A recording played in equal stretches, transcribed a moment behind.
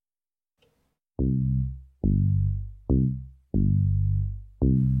You're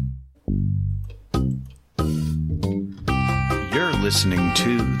listening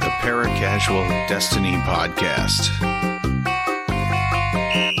to the Paracasual Destiny Podcast.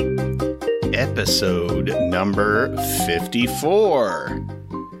 Episode number 54.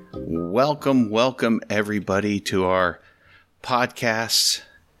 Welcome everybody to our podcast,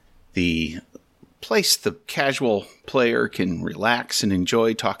 the place the casual player can relax and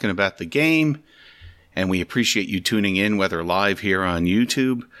enjoy talking about the game. And we appreciate you tuning in, whether live here on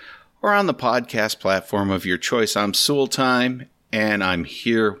YouTube or on the podcast platform of your choice. I'm Soultime, and I'm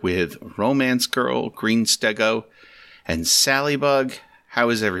here with Romance Girl, Green Stego, and Sallybug. How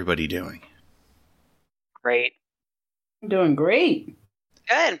is everybody doing? Great. I'm doing great.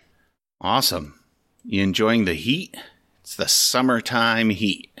 Good. Awesome. You enjoying the heat? It's the summertime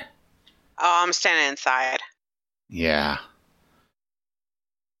heat. Oh, I'm standing inside. Yeah.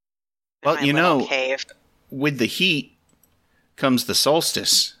 In Well, my you little know, cave. with the heat comes the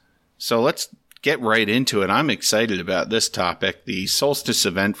solstice. So let's get right into it. I'm excited about this topic, the solstice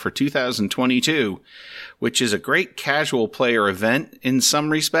event for 2022, which is a great casual player event in some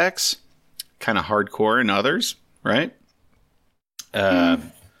respects, kind of hardcore in others, right?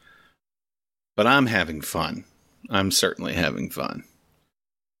 But I'm having fun. I'm certainly having fun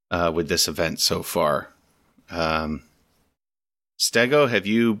with this event so far. Stego, have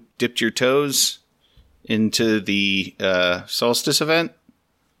you dipped your toes into the solstice event?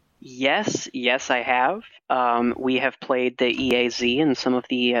 Yes, I have. We have played the EAZ and some of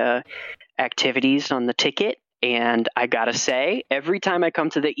the activities on the ticket, and I gotta say, every time I come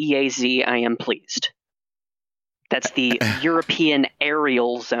to the EAZ, I am pleased. That's the European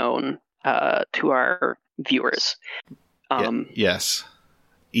Aerial Zone to our viewers. Yes.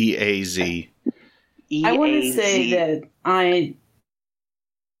 EAZ. I want to say that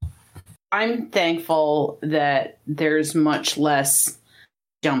I'm thankful that there's much less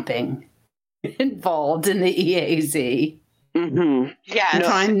jumping involved in the EAZ. Mm-hmm. Yes,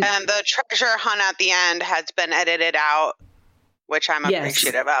 and the treasure hunt at the end has been edited out, which I'm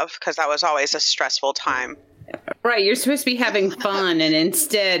appreciative of, because that was always a stressful time. Right, you're supposed to be having fun, and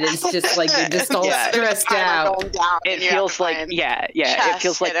instead it's just like you're just all stressed out. It feels like, it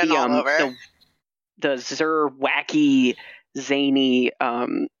feels like the Zer wacky, zany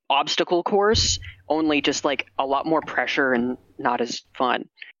obstacle course, only just like a lot more pressure and not as fun.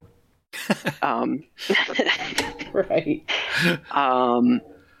 Right.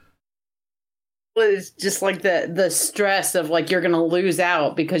 It's just like the stress of like you're gonna lose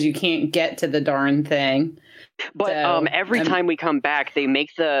out because you can't get to the darn thing. But every time we come back, they make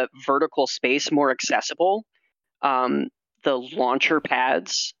the vertical space more accessible. The launcher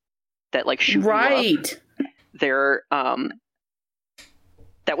pads that like shoot you up, they're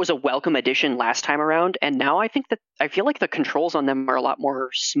that was a welcome addition last time around, and now I feel like the controls on them are a lot more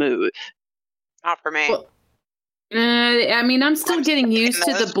smooth. Not for me. Well, I mean, I'm still getting used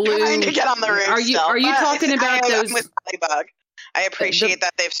to the blue. Trying to get on the roof. Are you talking about those? I'm with Sallybug. I appreciate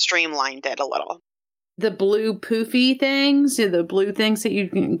that they've streamlined it a little. The blue poofy things, the blue things that you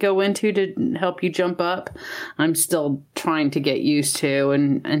can go into to help you jump up. I'm still trying to get used to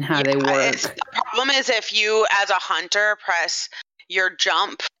and how they work. The problem is if you, as a hunter, press your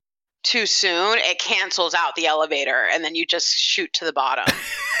jump too soon, it cancels out the elevator, and then you just shoot to the bottom.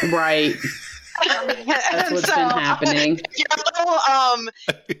 Right. That's what's been happening. You're a little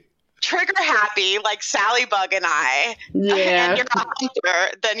trigger happy, like Sallybug and I, and you're a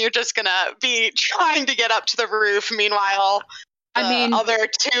hunter, then you're just gonna be trying to get up to the roof. Meanwhile, other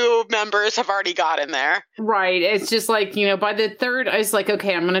two members have already got in there. Right. It's just like, by the third, I was like,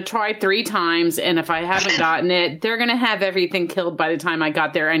 okay, I'm gonna try 3 times, and if I haven't gotten it, they're gonna have everything killed by the time I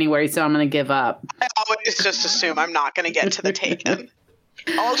got there anyway, so I'm gonna give up. I always just assume I'm not gonna get to the taken.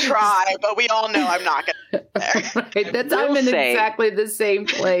 I'll try, but we all know I'm not going to get there. Right, I'm in exactly the same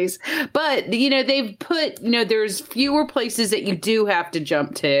place. But, they've put, there's fewer places that you do have to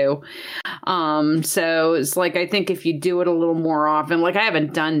jump to. So it's like, I think if you do it a little more often, like I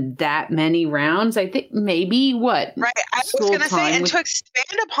haven't done that many rounds. I think maybe what? Right. I was going to say, and to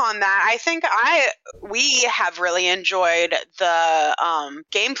expand upon that, I think we have really enjoyed the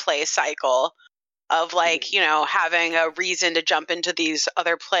gameplay cycle of having a reason to jump into these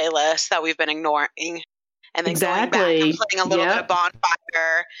other playlists that we've been ignoring, and then going back and playing a little bit of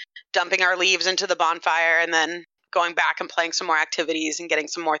Bonfire, dumping our leaves into the Bonfire, and then going back and playing some more activities and getting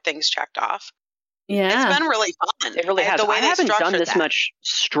some more things checked off. Yeah. It's been really fun. It really has. I haven't done this much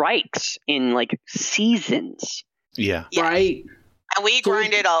strikes in seasons. Yeah. Yes. Right. And we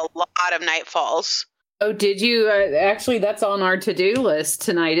grinded a lot of Nightfalls. Oh, did you? Actually, that's on our to-do list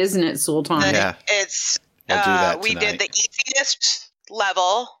tonight, isn't it, Sultan? Yeah. It's, we'll do that we did the easiest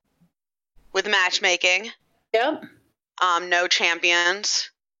level with matchmaking. Yep. No champions.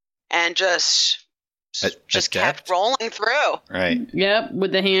 And just kept rolling through. Right. Yep,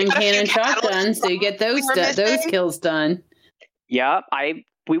 with the hand cannon shotgun, so you get those kills done. Yeah,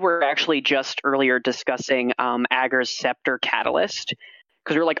 we were actually just earlier discussing Ager's Scepter Catalyst,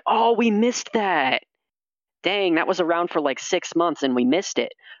 because we were like, oh, we missed that. Dang, that was around for like 6 months and we missed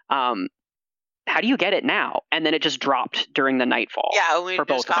it. How do you get it now? And then it just dropped during the Nightfall. Yeah, we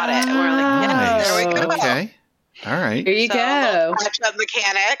just got it. And we're like, nice. There we go. Okay. All right. There you go. Catch-up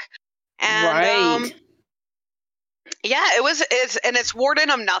mechanic. And, right. Yeah, it's Warden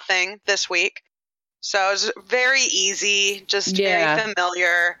of Nothing this week. So it was very easy, just very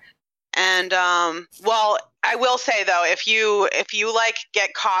familiar. And, well, I will say though, if you like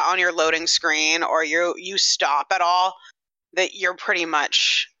get caught on your loading screen or you stop at all, that you're pretty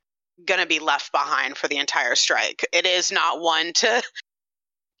much going to be left behind for the entire strike. It is not one to,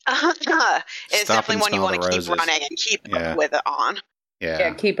 it's definitely one you want to keep running and keep up with it on.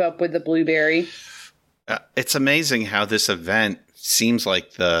 Yeah, keep up with the blueberry. It's amazing how this event seems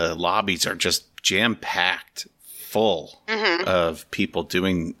like the lobbies are just jam-packed full of people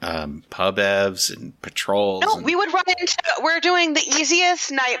doing pub evs and patrols. No, we would run into, we're doing the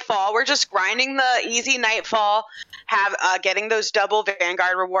easiest Nightfall. We're just grinding the easy Nightfall, getting those double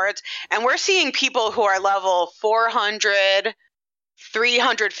Vanguard rewards. And we're seeing people who are level 400,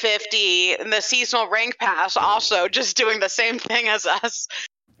 350 in the seasonal rank pass also just doing the same thing as us.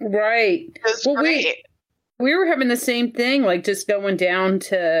 Right. It's great. We were having the same thing, like just going down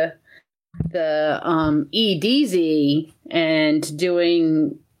to the EDZ and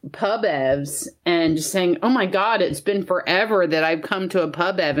doing pub evs and just saying, oh my God, it's been forever that I've come to a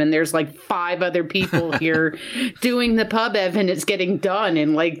pub ev and there's like 5 other people here doing the pub ev and it's getting done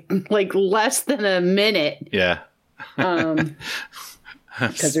in like less than a minute. Yeah.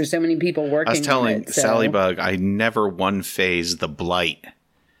 Because there's so many people working. I was telling on it, so. Sally Bug, I never one phase the Blight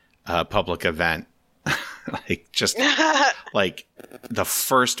public event. Like the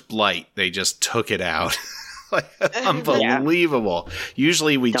first Blight, they just took it out. Like unbelievable. Yeah.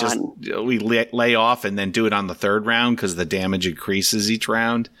 Usually we lay off and then do it on the 3rd round because the damage increases each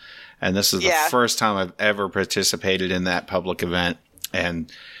round. And this is the first time I've ever participated in that public event.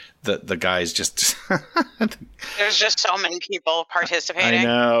 And the guys just there's just so many people participating. I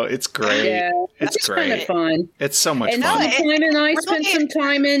know, it's great. Yeah, it's great. Kind of fun. It's so much fun. Time and I spent some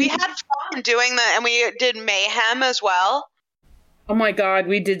time in. We had fun doing that, and we did Mayhem as well. Oh my God,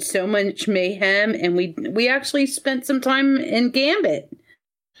 we did so much Mayhem, and we actually spent some time in Gambit.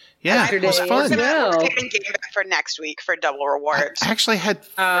 Yeah, it was fun. We're saving Gambit for next week for double rewards. I actually had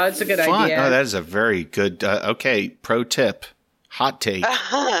it's a good idea. Oh, that is a very good. Okay, pro tip. Hot take.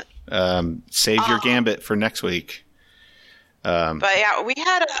 Save your Gambit for next week. But yeah, we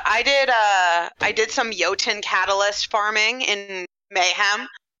had. I did some Jotun Catalyst farming in Mayhem.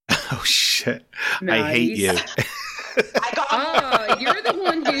 Oh shit! Nice. I hate you. You're the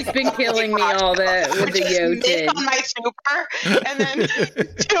one who's been killing me all that with the Jotun. On my super, and then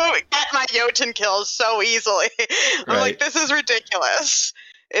to get my Jotun kills so easily. I'm like, this is ridiculous.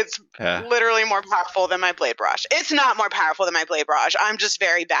 It's literally more powerful than my Blade Brush. It's not more powerful than my Blade Brush. I'm just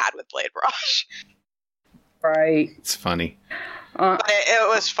very bad with Blade Brush. Right. It's funny. But it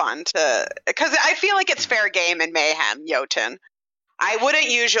was fun because I feel like it's fair game in Mayhem, Jotun. I wouldn't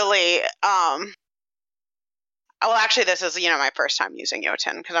usually, well, actually this is, my first time using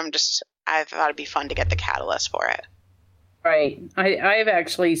Jotun because I thought it'd be fun to get the catalyst for it. Right. I've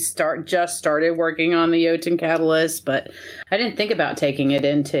actually just started working on the Jotun Catalyst, but I didn't think about taking it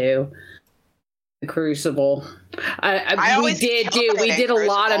into the Crucible. We did a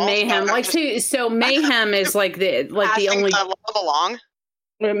lot of Mayhem. So Mayhem is like the only along.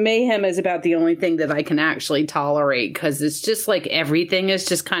 Mayhem is about the only thing that I can actually tolerate because it's just like everything is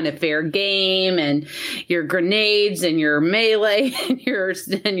just kind of fair game, and your grenades and your melee and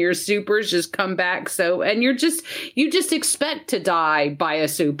your supers just come back. And you just expect to die by a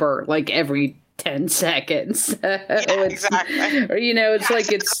super like every 10 seconds. Exactly. I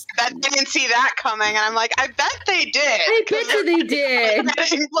didn't see that coming, and I'm like, I bet they did. I bet you they did.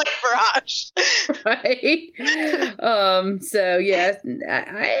 Right. So yeah,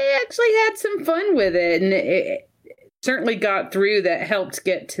 I actually had some fun with it, and it certainly got through. That helped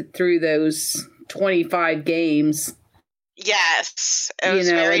get through those 25 games. Yes, it was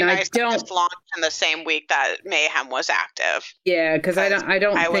very nice. Just launched in the same week that Mayhem was active. Yeah, because I don't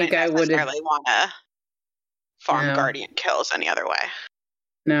think I would necessarily want to farm Guardian kills any other way.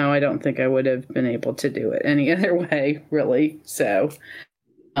 No, I don't think I would have been able to do it any other way, really. So,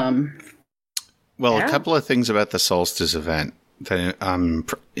 well, a couple of things about the Solstice event that I'm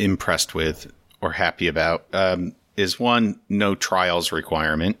impressed with or happy about is one, no trials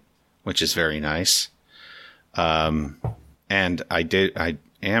requirement, which is very nice. And I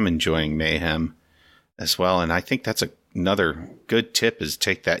am enjoying Mayhem as well, and I think that's another good tip is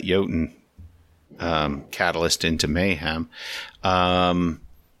take that Jotun catalyst into Mayhem.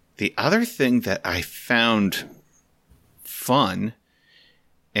 The other thing that I found fun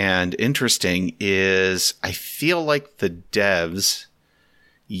and interesting is I feel like the devs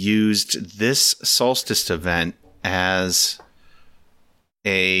used this Solstice event as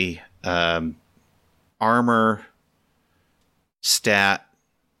a armor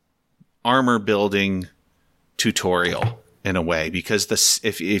building tutorial in a way, because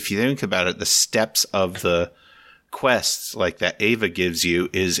if you think about it, the steps of the quests like that Ava gives you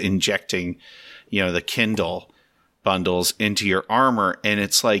is injecting, the Kindle bundles into your armor, and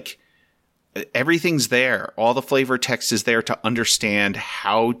it's like everything's there. All the flavor text is there to understand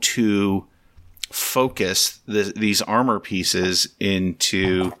how to focus these armor pieces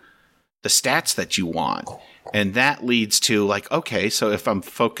into the stats that you want. And that leads to like, okay, so if I'm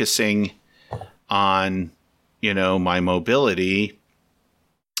focusing on, my mobility,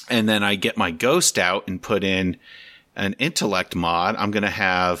 and then I get my ghost out and put in an intellect mod, I'm going to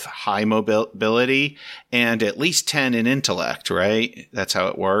have high mobility and at least 10 in intellect, right? That's how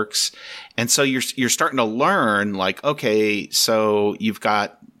it works. And so you're starting to learn like, okay, so you've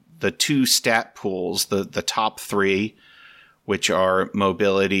got the two stat pools, the top three, which are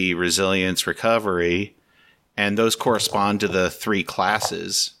mobility, resilience, recovery. And those correspond to the three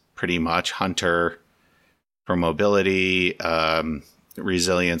classes pretty much. Hunter for mobility,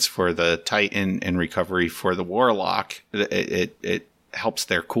 resilience for the Titan, and recovery for the Warlock. It helps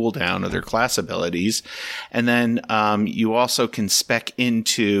their cooldown of their class abilities. And then you also can spec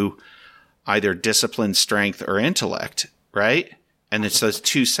into either discipline, strength, or intellect, right? And it's those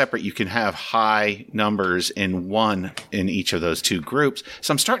two separate. You can have high numbers in each of those two groups.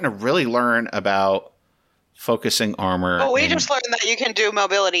 So I'm starting to really learn about focusing armor. Well, we just learned that you can do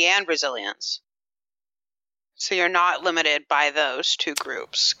mobility and resilience. So you're not limited by those two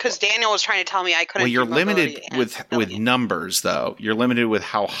groups. Because Daniel was trying to tell me I couldn't. Well, you're limited with numbers, though. You're limited with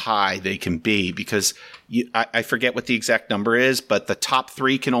how high they can be, because I forget what the exact number is, but the top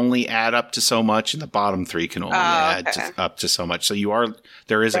three can only add up to so much, and the bottom three can only add up to so much. So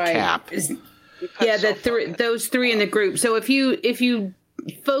there is a cap. Yeah, those three in the group. So if you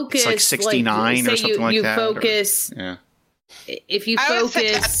focus, it's like 69 or something like that. Focus. Yeah. If you I would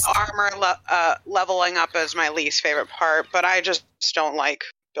think focus, armor leveling up is my least favorite part, but I just don't like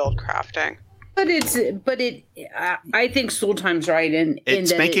build crafting. I think Sultan's right in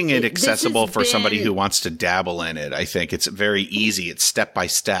it's that making it accessible for somebody who wants to dabble in it. I think it's very easy. It's step by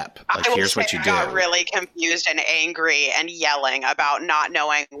step. Like, here's what you do. I got really confused and angry and yelling about not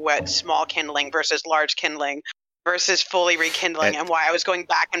knowing what small kindling versus large kindling versus fully rekindling and why I was going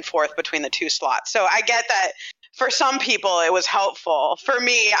back and forth between the two slots. So I get that. For some people, it was helpful. For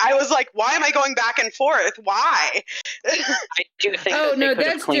me, I was like, why am I going back and forth? Why? I do think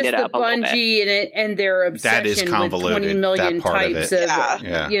that's just the Bungie and their obsession that is convoluted, with 20 million that part types of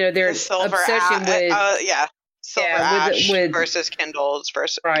it. Their silver obsession with... Silver ash versus Kindles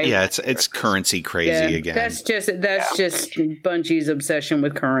versus... Right. Yeah, it's currency crazy again. That's just Bungie's obsession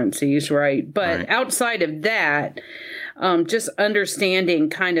with currencies, right? But outside of that... just understanding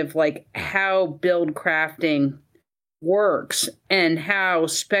kind of like how build crafting works and how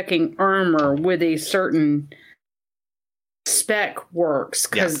speccing armor with a certain spec works.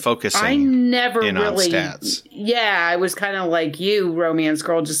 Focusing I never in really, on stats. Yeah, I was kind of like you, Romance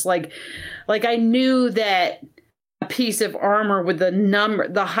Girl, just like I knew that a piece of armor with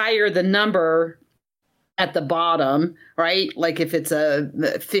the higher the number at the bottom, right? Like if it's a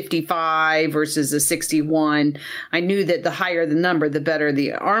 55 versus a 61, I knew that the higher the number, the better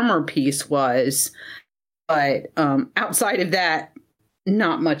the armor piece was. But outside of that,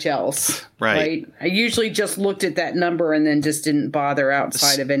 not much else. Right. I usually just looked at that number and then just didn't bother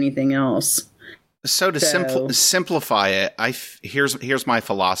outside of anything else. So to simplify it, here's my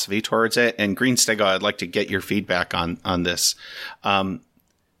philosophy towards it. And Greenstego, I'd like to get your feedback on this.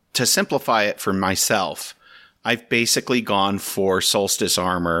 To simplify it for myself, I've basically gone for Solstice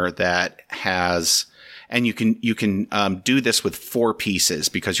armor that has, and you can do this with 4 pieces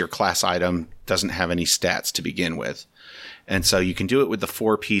because your class item doesn't have any stats to begin with. And so you can do it with the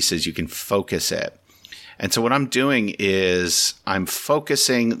 4 pieces. You can focus it. And so what I'm doing is I'm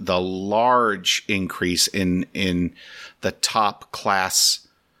focusing the large increase in the top class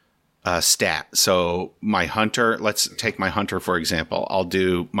stat. So my hunter, let's take my hunter, for example. I'll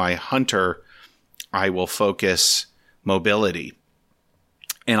do my hunter. I will focus mobility,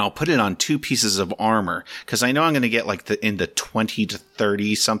 and I'll put it on 2 pieces of armor because I know I'm going to get like in the 20 to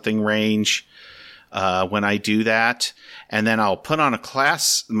 30 something range when I do that. And then I'll put on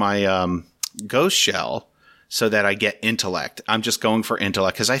my ghost shell so that I get intellect. I'm just going for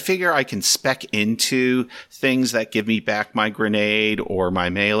intellect because I figure I can spec into things that give me back my grenade or my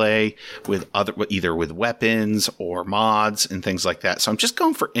melee with either with weapons or mods and things like that. So I'm just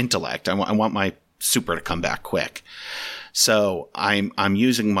going for intellect. I want my super to come back quick. So I'm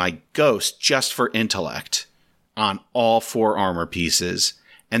using my ghost just for intellect on all 4 armor pieces.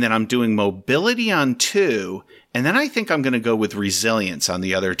 And then I'm doing mobility on 2. And then I think I'm going to go with resilience on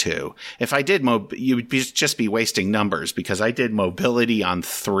the other 2. If I did you would just be wasting numbers because I did mobility on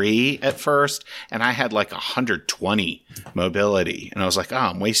 3 at first, and I had like 120 mobility. And I was like,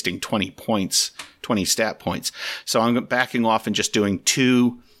 I'm wasting 20 points, 20 stat points. So I'm backing off and just doing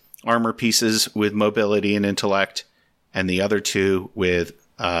 2 armor pieces with mobility and intellect, and the other 2 with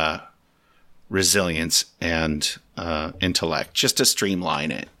resilience and intellect, just to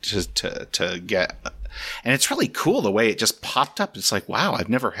streamline it, just to get. And it's really cool the way it just popped up. It's like, wow, I've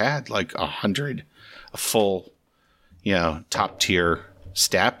never had like 100, a full, top tier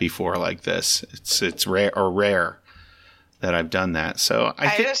stat before like this. It's rare that I've done that. So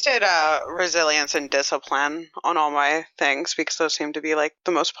I just did resilience and discipline on all my things because those seem to be like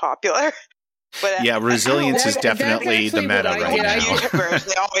the most popular. But yeah, resilience is definitely the meta right now. YouTubers,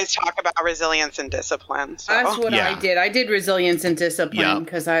 they always talk about resilience and discipline. So. That's what I did. I did resilience and discipline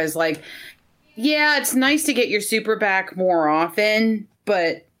because I was like, yeah, it's nice to get your super back more often,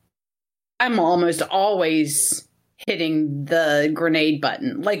 but I'm almost always hitting the grenade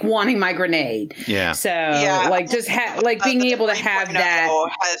button, like wanting my grenade. Yeah. So like just being able to have that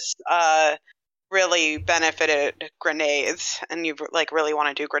has really benefited grenades, and you like really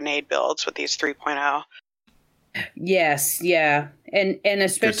want to do grenade builds with these 3.0. Yes, yeah. And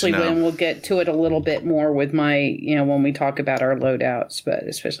especially when we'll get to it a little bit more with my, when we talk about our loadouts, but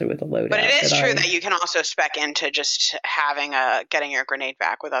especially with the loadout. But it is true that you can also spec into just having getting your grenade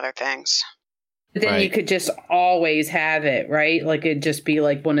back with other things. But then you could just always have it, right? Like it'd just be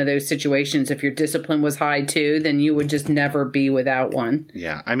like one of those situations. If your discipline was high too, then you would just never be without one.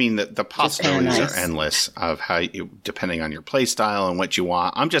 Yeah. I mean, the possibilities are endless of how depending on your play style and what you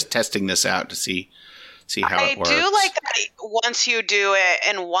want. I'm just testing this out to see how it works. I do like that once you do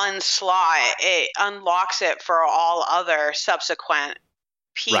it in one slot, it unlocks it for all other subsequent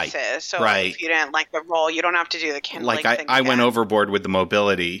pieces. Right. So if you didn't like the roll, you don't have to do the kind of like thing I went overboard with the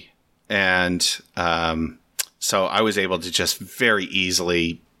mobility. And so I was able to just very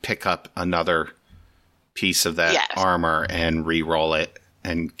easily pick up another piece of that armor and re-roll it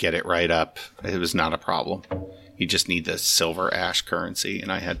and get it right up. It was not a problem. You just need the silver ash currency,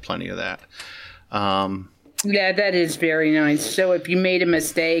 and I had plenty of that. Yeah, that is very nice. So if you made a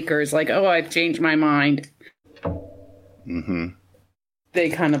mistake or it's like, I've changed my mind. Mm-hmm. They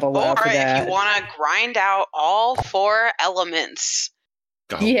kind of allow for that. Or if you want to grind out all 4 elements.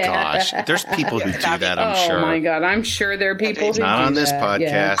 Oh, gosh. There's people who do that, I'm sure. Oh, my God. I'm sure there are people who do that. Not on this podcast.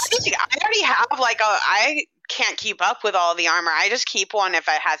 Yeah. I already have, I can't keep up with all the armor. I just keep one if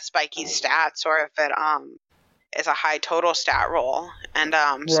it has spiky stats or if it is a high total stat roll. And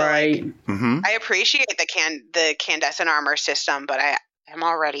I appreciate the Candescent armor system, but I'm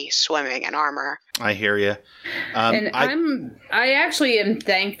already swimming in armor. I hear you. I actually am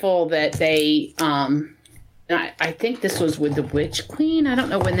thankful that they I think this was with the Witch Queen. I don't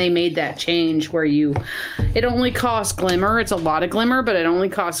know when they made that change where it only costs glimmer. It's a lot of glimmer, but it only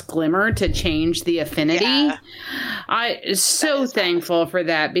costs glimmer to change the affinity. Yeah. I so thankful for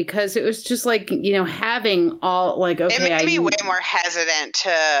that because it was just like, having all it made me way more hesitant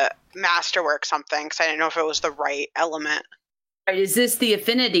to masterwork something because I didn't know if it was the right element. Is this the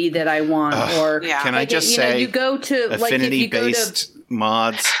affinity that I want? Or can I just say, you go to affinity-based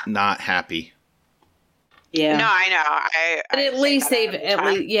mods, not happy. Yeah. No, I know. But at least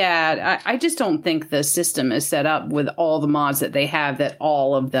I just don't think the system is set up with all the mods that they have that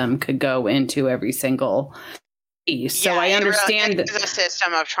all of them could go into every single piece. So I understand that there's a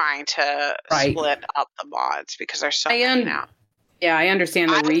system of trying to split up the mods because there's so many now. Yeah, I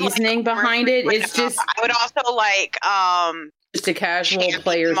understand the reasoning behind it. It's just I would also like just a casual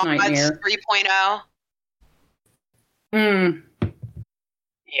player's nightmare. 3.0.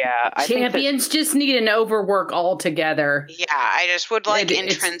 Yeah, champions just need an overwork altogether. Yeah, I just would like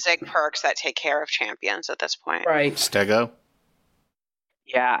intrinsic perks that take care of champions at this point. Right. Stego?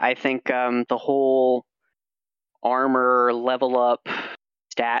 Yeah, I think the whole armor level up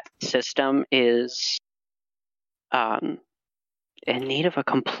stat system is in need of a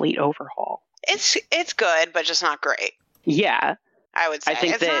complete overhaul. It's good, but just not great. Yeah, I would say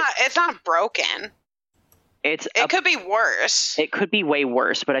it's not broken. It could be worse. It could be way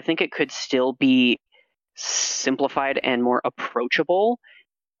worse, but I think it could still be simplified and more approachable,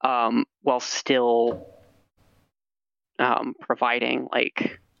 while still providing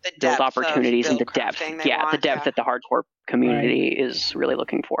like build opportunities and the depth. The depth that the hardcore community is really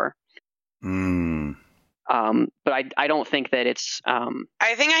looking for. But I don't think that it's.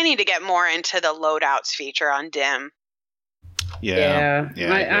 I think I need to get more into the loadouts feature on Dim. Yeah.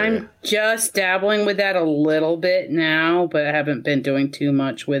 I'm just dabbling with that a little bit now, but I haven't been doing too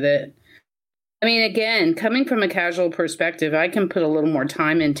much with it. I mean, again, coming from a casual perspective, I can put a little more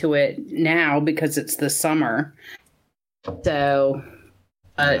time into it now because it's the summer. So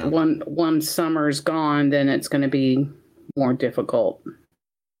once summer's gone, then it's going to be more difficult.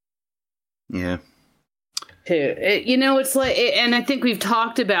 Yeah. It's like, and I think we've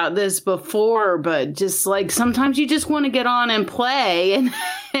talked about this before, but just like sometimes you just want to get on and play,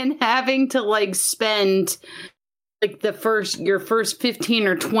 and having to like spend like your first 15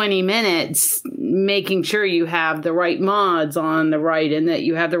 or 20 minutes making sure you have the right mods on the right and that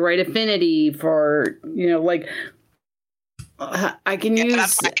you have the right affinity for, like I can use.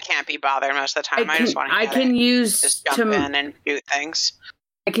 That's why I can't be bothered most of the time. I just want to just jump in and do things.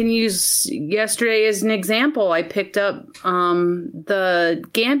 I can use yesterday as an example. I picked up the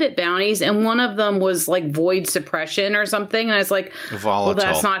Gambit bounties, and one of them was like void suppression or something. And I was like, volatile. Well,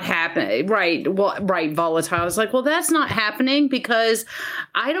 that's not happening. Right. Well, right. Volatile. I was like, well, that's not happening because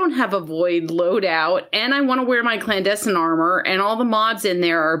I don't have a void loadout and I want to wear my clandestine armor, and all the mods in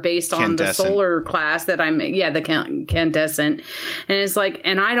there are based on the solar class that I'm, the candescent. And it's like,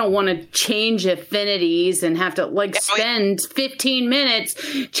 and I don't want to change affinities and have to spend 15 minutes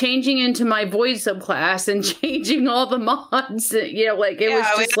changing into my void subclass and changing all the mods, was just like a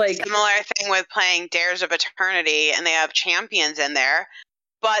similar thing with playing Dares of Eternity, and they have champions in there,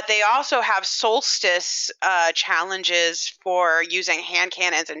 but they also have solstice challenges for using hand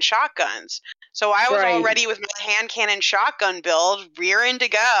cannons and shotguns. So I was already with my hand cannon shotgun build, rearing to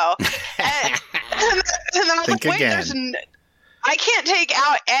go, and then I was like, wait, I can't take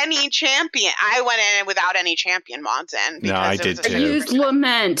out any champion. I went in without any champion mods in. No, I did too. I used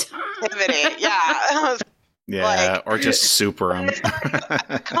Lament. Yeah, or just super them.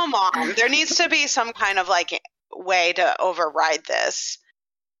 Come on. There needs to be some kind of way to override this.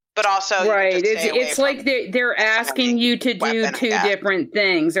 But also, it's like they're asking you to do two different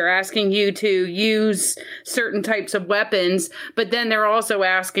things. They're asking you to use certain types of weapons, but then they're also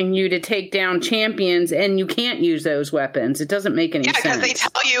asking you to take down champions, and you can't use those weapons. It doesn't make any sense. Yeah, because they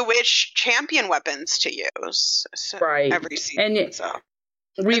tell you which champion weapons to use. Every season.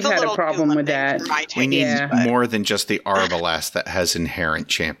 And we've had a problem with that. We need more than just the Arbalest that has inherent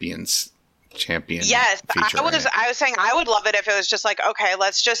champion. Yes, I was saying I would love it if it was just like, okay,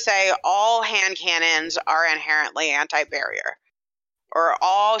 let's just say all hand cannons are inherently anti-barrier, or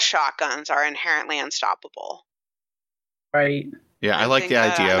all shotguns are inherently unstoppable. Right. Yeah, I like the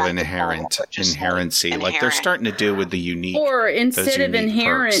idea of inherency, like they're starting to do with the unique. Or instead of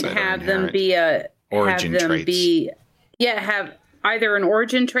inherent, have them be a origin traits. Have either an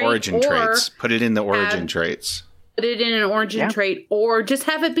origin trait or traits. Put it in the origin traits. Put it in an origin trait, or just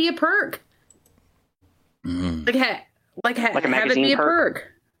have it be a perk. Mm. Have it be a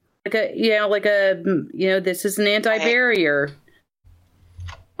perk. This is an anti-barrier.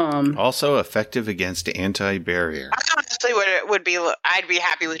 Also effective against anti-barrier. I honestly I'd be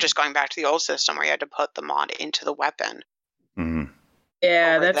happy with just going back to the old system where you had to put the mod into the weapon. Mm-hmm.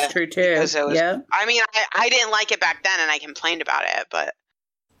 Yeah, that's true too. I mean, I didn't like it back then, and I complained about it, but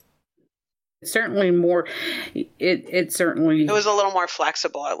it's certainly more. It was a little more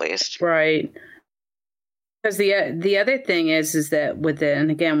flexible, at least. Right. Because the other thing is that with it, and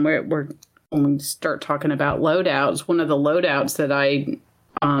again, we're when we start talking about loadouts, one of the loadouts that I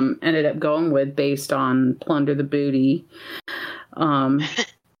ended up going with based on Plunder the Booty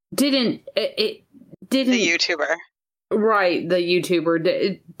didn't the YouTuber. Right, the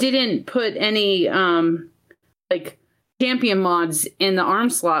YouTuber didn't put any champion mods in the arm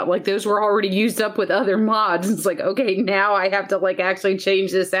slot. Like those were already used up with other mods. It's like, okay, now I have to actually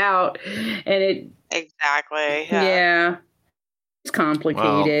change this out, and it exactly it's complicated.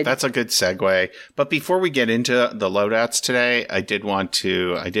 Well, that's a good segue. But before we get into the loadouts today, I did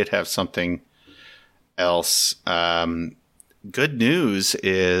have something else. Good news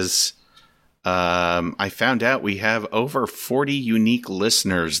is I found out we have over 40 unique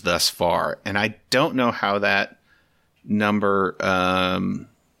listeners thus far, and I don't know how that number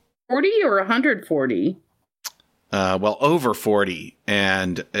 40 or 140? Well, over 40,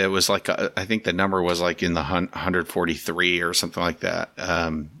 and it was like I think the number was like in the 143 or something like that.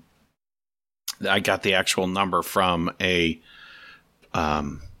 I got the actual number from a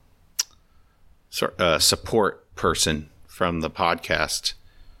support person from the podcast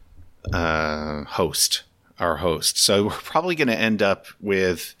host. So we're probably going to end up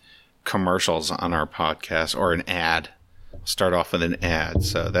with commercials on our podcast or an ad. Start off with an ad.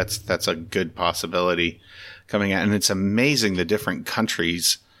 So that's a good possibility coming out. And it's amazing the different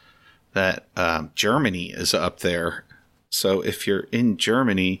countries that Germany is up there. So if you're in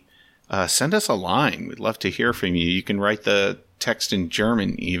Germany, send us a line. We'd love to hear from you. You can write the text in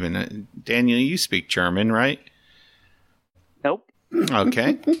German even. Daniel, you speak German, right? Nope.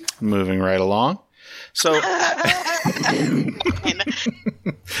 Okay. Moving right along. So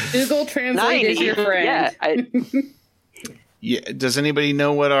Google Translate is your friend. Yeah. Does anybody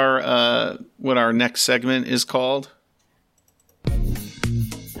know what our next segment is called?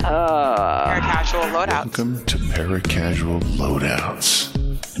 Paracasual Loadouts. Welcome to Paracasual Loadouts.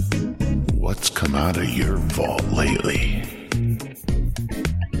 What's come out of your vault lately?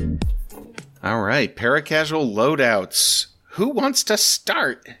 All right, Paracasual Loadouts. Who wants to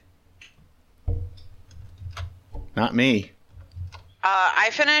start? Not me. I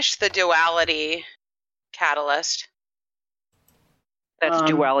finished the Duality Catalyst. That's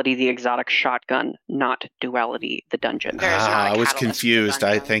Duality the exotic shotgun, not Duality the dungeon. I was confused.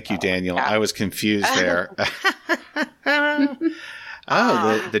 Thank you, Daniel. Yeah. I was confused there.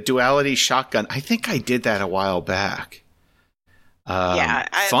 The Duality shotgun. I think I did that a while back.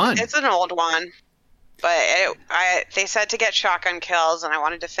 Fun. It's an old one, but they said to get shotgun kills, and I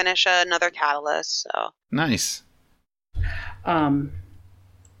wanted to finish another Catalyst. So nice.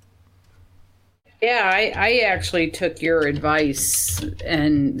 Yeah, I actually took your advice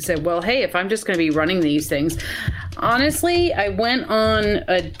and said, well, hey, if I'm just going to be running these things, honestly, I went on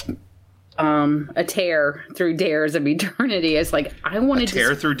a tear through Dares of Eternity. It's like I wanted a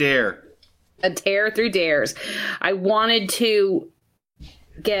tear through Dares. I wanted to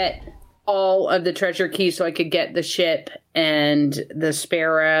get all of the treasure keys so I could get the ship and the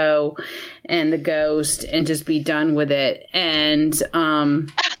Sparrow and the Ghost and just be done with it. And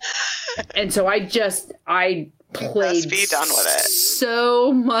so I played be done with it.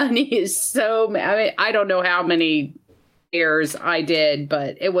 So many. I mean, I don't know how many years I did,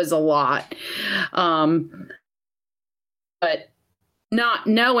 but it was a lot. But not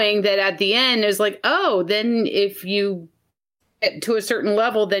knowing that at the end, it was like, oh, then if you get to a certain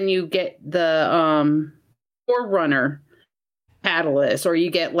level, then you get the Forerunner Catalyst, or you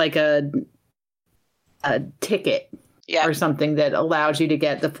get like a ticket. Yeah. Or something that allows you to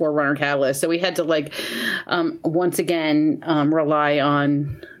get the Forerunner Catalyst. So we had to once again rely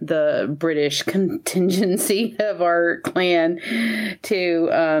on the British contingency of our clan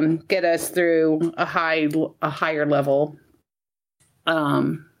to get us through a higher level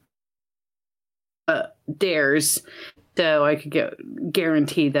dares, so I could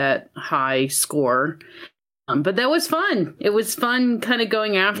guarantee that high score. But that was fun. It was fun kind of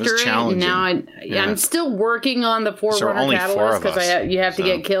going after it. And now I'm still working on the Forerunner Catalyst because you have to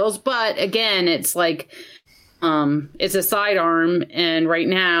get kills. But again, it's like it's a sidearm, and right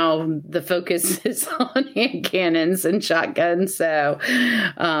now the focus is on hand cannons and shotguns. So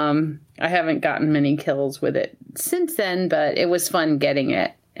I haven't gotten many kills with it since then, but it was fun getting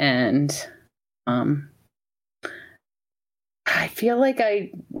it. And I feel like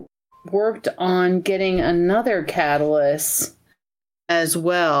I worked on getting another Catalyst as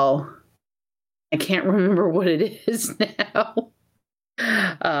well. I can't remember what it is now.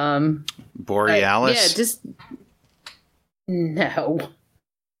 Borealis? No.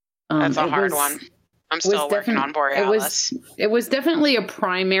 That's a hard one. I'm still working on Borealis. It was definitely a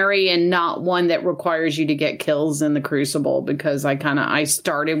primary and not one that requires you to get kills in the Crucible, because I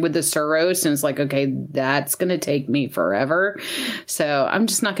started with the Suros and it's like, okay, that's going to take me forever. So I'm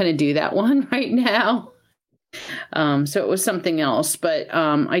just not going to do that one right now. So it was something else, but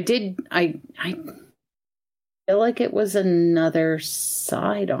I feel like it was another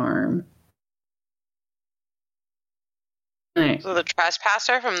sidearm. Right. So the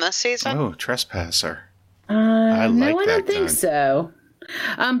Trespasser from this season? Oh, Trespasser. I don't think so.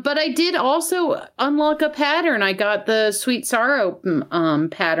 But I did also unlock a pattern. I got the Sweet Sorrow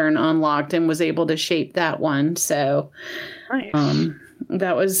pattern unlocked and was able to shape that one. So nice.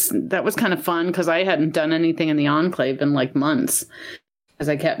 That was kind of fun because I hadn't done anything in the Enclave in like months because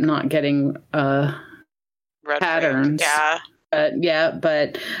I kept not getting patterns. Yeah.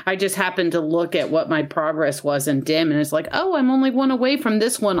 But I just happened to look at what my progress was in dim, and it's like, oh, I'm only one away from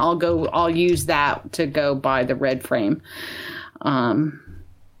this one. I'll use that to go buy the red frame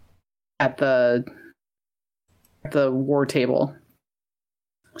at the war table.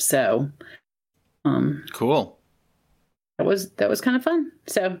 So cool. That was kind of fun.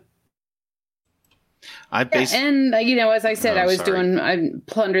 So and as I said, I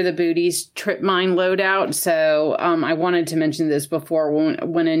plunder the booties, trip mine loadout. So I wanted to mention this before we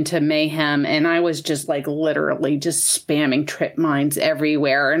went into mayhem, and I was just like literally just spamming trip mines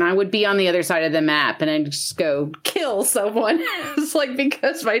everywhere, and I would be on the other side of the map, and I'd just go kill someone. It's like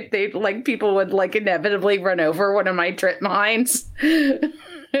because people would like inevitably run over one of my trip mines.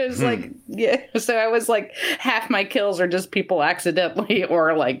 It was like, yeah. So I was like, half my kills are just people accidentally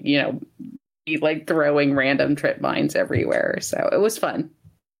or like, like throwing random trip mines everywhere. So it was fun.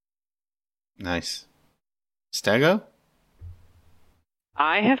 Nice. Stego?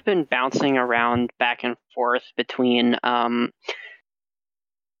 I have been bouncing around back and forth between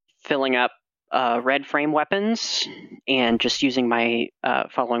filling up red frame weapons and just using my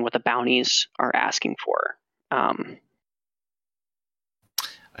following what the bounties are asking for.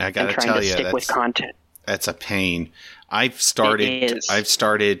 I gotta tell you, stick with content. That's a pain. I've started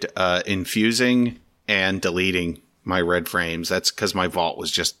infusing and deleting my red frames. That's because my vault was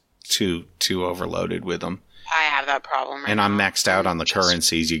just too overloaded with them. I have that problem and I'm maxed out on the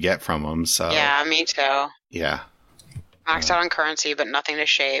currencies you get from them. So yeah, me too. Yeah, maxed out on currency, but nothing to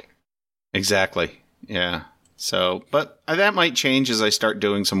shape. Exactly. Yeah. So, but that might change as I start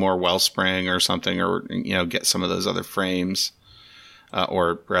doing some more Wellspring or something, or get some of those other frames.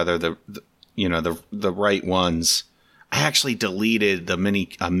 Or rather, the right ones. I actually deleted the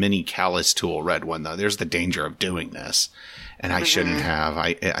mini callus tool red one though. There's the danger of doing this, and I shouldn't have.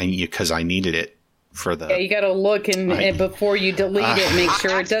 Because I needed it for the. Yeah, you got to look and before you delete it, make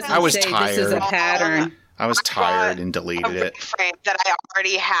sure it doesn't say this is a pattern. I was tired and deleted it. Frame that I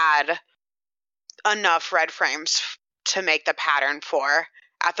already had enough red frames to make the pattern for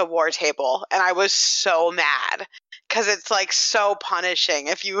at the war table, and I was so mad. Because it's like so punishing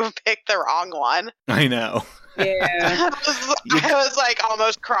if you pick the wrong one. I know. Yeah. I was like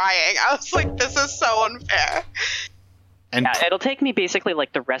almost crying. I was like, this is so unfair. And it'll take me basically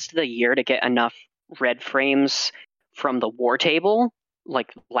like the rest of the year to get enough red frames from the war table,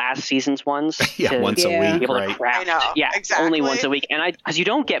 like last season's ones. Once a week, right? I know. Yeah, exactly. Only once a week. And because you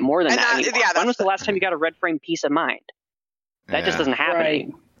don't get more than that anymore. Yeah, when was the last time you got a red frame Peace of Mind? That just doesn't happen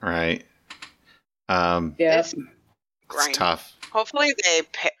anymore. Right. It's tough. Hopefully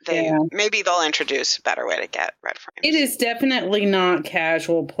they maybe they'll introduce a better way to get red frames. It is definitely not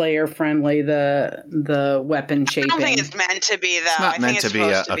casual player friendly, the weapon shaping. I don't think it's meant to be though. It's not meant to be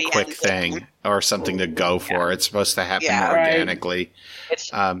a quick thing or something to go for. It's supposed to happen organically.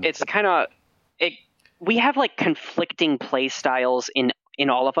 Right. It's kind of we have like conflicting play styles in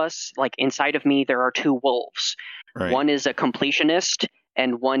all of us. Like inside of me there are two wolves. Right. One is a completionist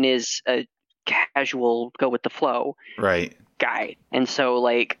and one is a casual go with the flow guy, and so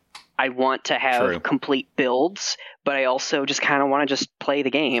like I want to have complete builds, but I also just kind of want to just play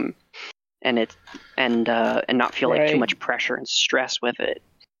the game and not feel like too much pressure and stress with it.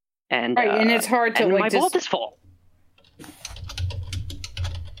 And and it's hard to my vault is full.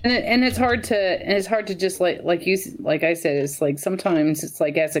 And it's hard to just like I said, it's like sometimes it's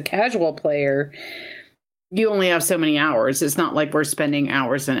like as a casual player you only have so many hours. It's not like we're spending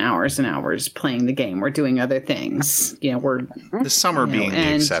hours and hours and hours playing the game. We're doing other things. We're the summer being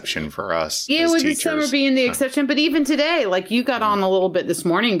the exception for us. Yeah, with the summer being the exception. But even today, like you got on a little bit this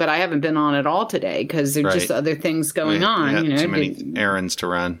morning, but I haven't been on at all today because there's just other things going on. Too many errands to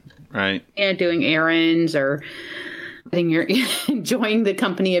run. Right. Yeah, doing errands or enjoying the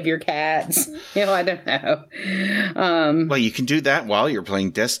company of your cats. I don't know. Well, you can do that while you're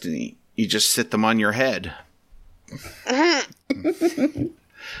playing Destiny. You just sit them on your head. But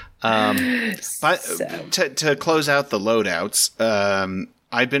to close out the loadouts,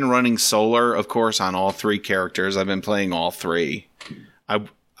 I've been running solar, of course, on all three characters. I've been playing all three. I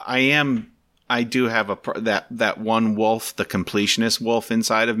do have that one wolf, the completionist wolf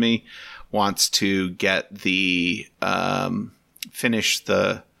inside of me, wants to get the finish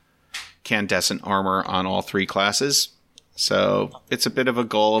the candescent armor on all three classes. So it's a bit of a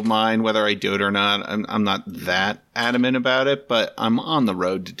goal of mine, whether I do it or not. I'm not that adamant about it, but I'm on the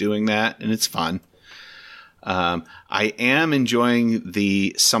road to doing that, and it's fun. I am enjoying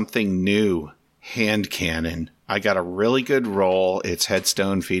the something new hand cannon. I got a really good roll. It's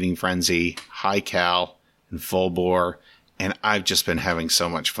Headstone, Feeding Frenzy, High Cal, and Full Bore, and I've just been having so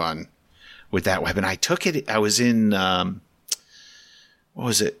much fun with that weapon. I took it. I was in what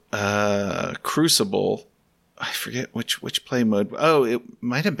was it? Crucible. I forget which play mode. Oh, it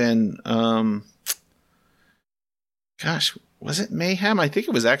might have been. Gosh, was it Mayhem? I think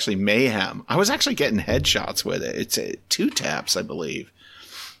it was actually Mayhem. I was actually getting headshots with it. It's 2 taps, I believe.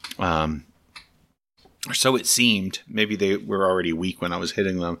 Or so it seemed. Maybe they were already weak when I was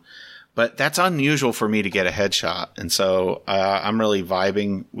hitting them. But that's unusual for me to get a headshot. And so I'm really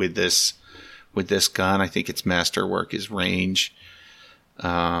vibing with this gun. I think its masterwork is range.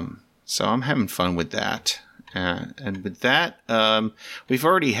 So I'm having fun with that. And with that, we've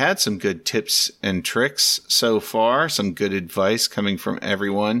already had some good tips and tricks so far. Some good advice coming from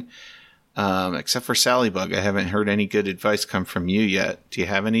everyone. Except for Sallybug. I haven't heard any good advice come from you yet. Do you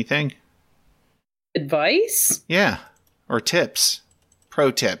have anything? Advice? Yeah. Or tips.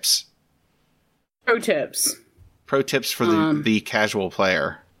 Pro tips. Pro tips. Pro tips for the casual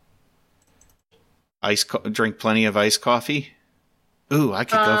player. Drink plenty of iced coffee. Ooh, I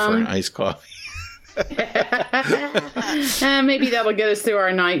could go for an iced coffee. Maybe that'll get us through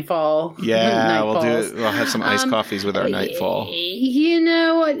our nightfall. Yeah, we'll have some iced coffees with our nightfall. You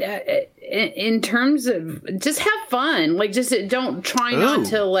know, in terms of just have fun. Like, just don't try not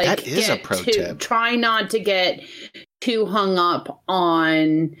to like. That is a pro tip. Try not to get too hung up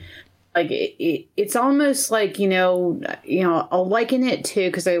on. Like it's almost like you know I'll liken it to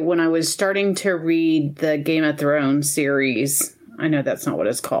because when I was starting to read the Game of Thrones series. I know that's not what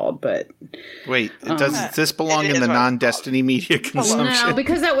it's called, but wait, does this belong in the non-Destiny media consumption? No,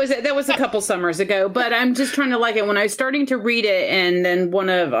 because that was a couple summers ago. But I'm just trying to like it when I was starting to read it, and then one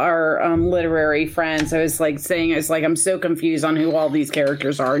of our literary friends, I was like saying, it's like I'm so confused on who all these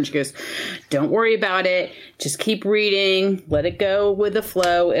characters are, and she goes, "Don't worry about it. Just keep reading. Let it go with the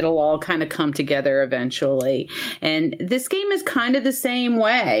flow. It'll all kind of come together eventually." And this game is kind of the same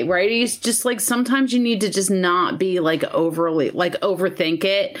way, right? It's just like sometimes you need to just not be like overthink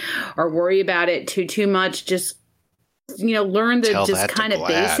it or worry about it too much. Just learn the just kind of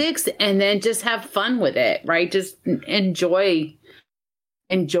basics and then just have fun with it, right? Just enjoy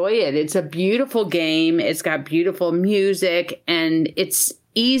it. It's a beautiful game. It's got beautiful music, and it's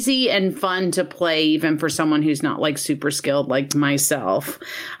easy and fun to play even for someone who's not like super skilled like myself.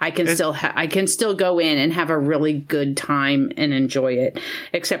 I can still go in and have a really good time and enjoy it,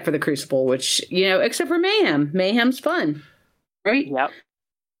 except for the Crucible, which except for Mayhem. Mayhem's fun, right? Yep.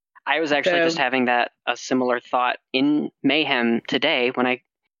 I was actually just having a similar thought in Mayhem today when I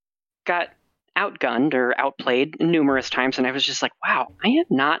got outgunned or outplayed numerous times, and I was just like, wow, I am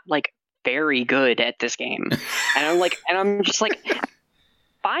not like very good at this game. And I'm just like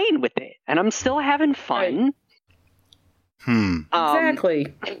fine with it, and I'm still having fun.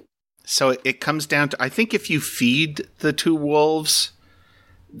 Exactly. So it comes down to, I think if you feed the 2 wolves,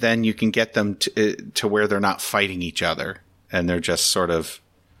 then you can get them to where they're not fighting each other, and they're just sort of,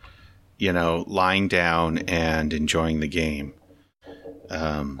 lying down and enjoying the game.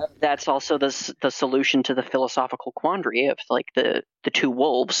 That's also the solution to the philosophical quandary of like the 2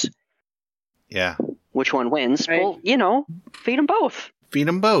 wolves. Yeah. Which one wins? Right. Well, feed them both. Feed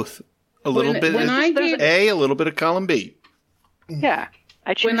them both. A little bit of column B. Yeah.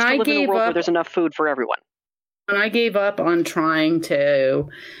 I choose to live in a world where there's enough food for everyone. When I gave up on trying to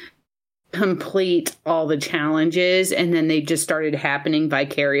complete all the challenges and then they just started happening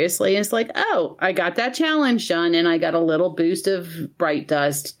vicariously, it's like, oh, I got that challenge done and I got a little boost of bright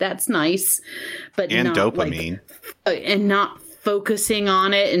dust. That's nice. But and not dopamine. And not focusing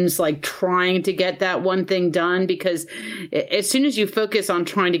on it and it's like trying to get that one thing done, because as soon as you focus on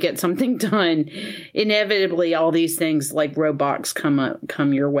trying to get something done, inevitably all these things like roadblocks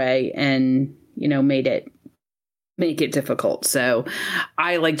come your way and make it difficult. So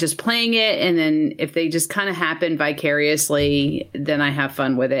I like just playing it, and then if they just kind of happen vicariously, then I have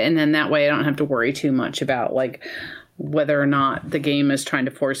fun with it, and then that way I don't have to worry too much about like whether or not the game is trying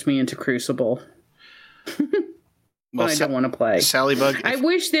to force me into Crucible. Well, I don't want to play. Sallybug. I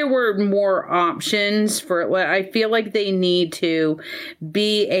wish there were more options for. I feel like they need to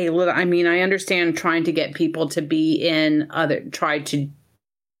be a little. I mean, I understand trying to get people to be in try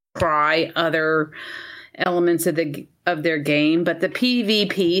other elements of their game, but the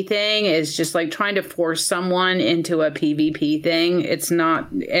PvP thing is just like trying to force someone into a PvP thing. It's not,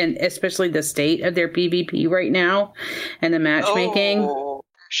 and especially the state of their PvP right now and the matchmaking. Oh,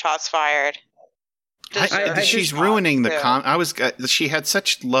 shots fired. She's ruining the she had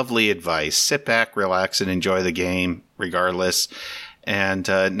such lovely advice. Sit back, relax, and enjoy the game regardless. And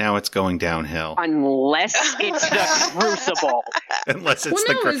now it's going downhill. Unless it's the Crucible. Unless it's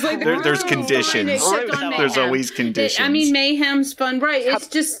there's conditions. There's always conditions. Mayhem's fun, right? It's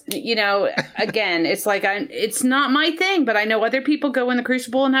just, again, it's like it's not my thing, but I know other people go in the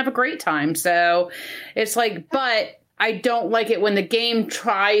Crucible and have a great time. So it's like, but I don't like it when the game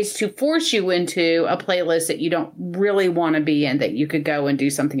tries to force you into a playlist that you don't really want to be in, that you could go and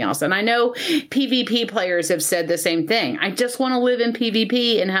do something else. And I know PvP players have said the same thing. I just want to live in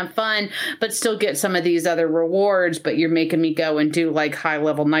PvP and have fun, but still get some of these other rewards, but you're making me go and do like high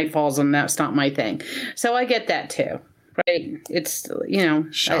level Nightfalls, and that's not my thing. So I get that too. Right. It's,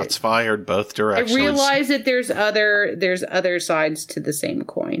 shots fired both directions. I realize that there's other sides to the same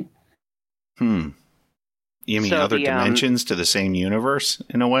coin. You mean other dimensions to the same universe,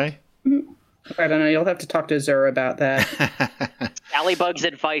 in a way? I don't know. You'll have to talk to Zur about that. Allybug's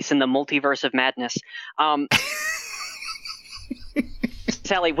advice in the multiverse of madness.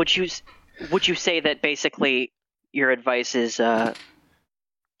 Sally, would you say that basically your advice is don't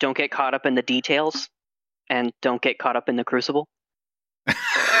get caught up in the details and don't get caught up in the Crucible?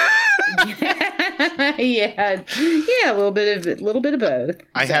 yeah, a little bit of both.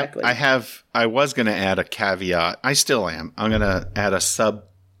 Exactly. I was going to add a caveat. I still am. I'm going to add a sub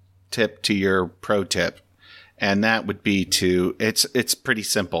tip to your pro tip, and that would be it's pretty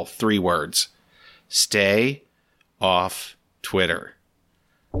simple. 3 words: stay off Twitter.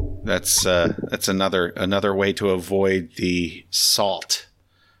 That's another way to avoid the salt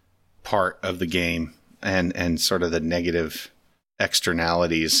part of the game and sort of the negative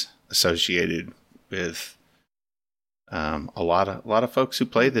externalities associated with a lot of folks who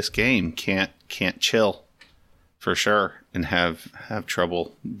play this game can't chill for sure and have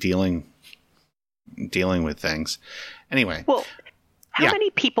trouble dealing with things. Anyway, well, how many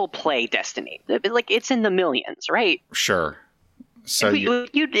people play Destiny? Like, it's in the millions, right? Sure. So it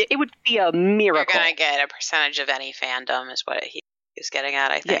would be a miracle. You're gonna get a percentage of any fandom, is what he is getting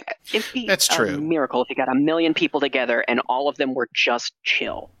at, I think. Yeah, it'd be That's true. A miracle if you got 1 million people together and all of them were just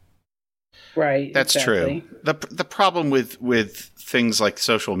chill. Right. That's exactly. true. The problem with things like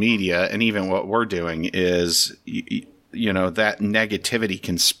social media and even what we're doing is, that negativity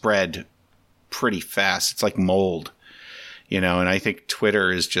can spread pretty fast. It's like mold, and I think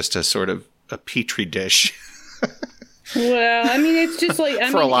Twitter is just a sort of a petri dish. Well, I mean, it's just like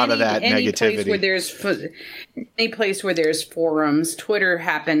a lot of that negativity. Any place where there's forums, Twitter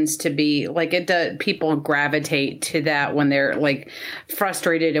happens to be like it does. People gravitate to that when they're like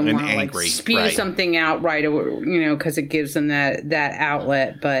frustrated and want to like spew something out right, because it gives them that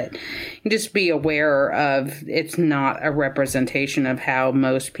outlet. But just be aware of it's not a representation of how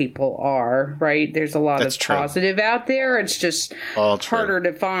most people are. Right? There's a lot of positive out there. It's just harder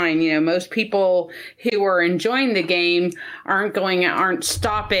to find. Most people who are enjoying the game aren't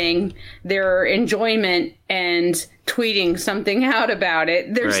stopping their enjoyment and tweeting something out about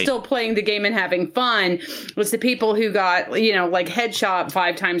it. They're still playing the game and having fun. It's the people who got, like headshot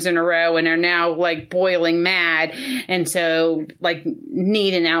 5 times in a row and are now like boiling mad. And so like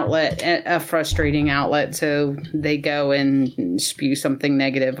need an outlet, a frustrating outlet. So they go and spew something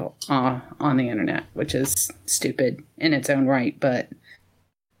negative on the internet, which is stupid in its own right.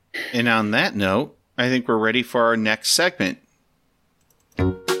 And on that note, I think we're ready for our next segment.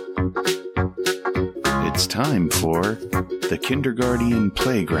 It's time for the Kindergarten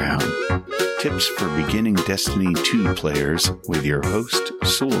Playground. Tips for beginning Destiny 2 players with your host,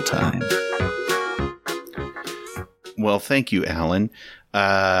 Soultime. Well, thank you, Alan.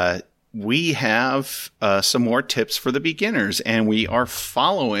 We have some more tips for the beginners, and we are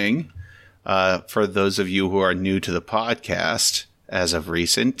following, for those of you who are new to the podcast, as of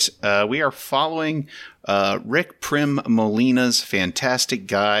recent, we are following Rick Prim Molina's fantastic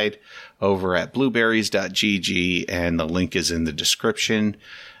guide over at blueberries.gg, and the link is in the description.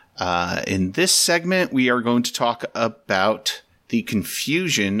 In this segment, we are going to talk about the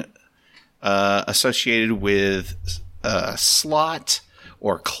confusion associated with slot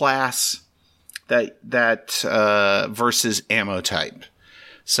or class that versus ammo type.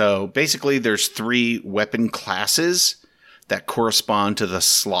 So basically, there's 3 weapon classes that correspond to the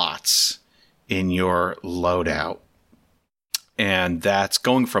slots in your loadout. And that's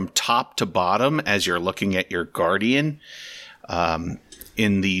going from top to bottom as you're looking at your Guardian.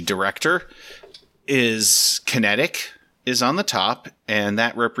 In the Director is Kinetic is on the top, and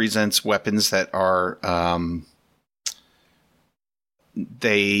that represents weapons that are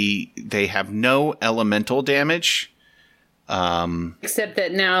they have no elemental damage. Except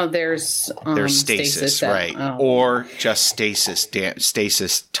that now there's stasis, right? Or just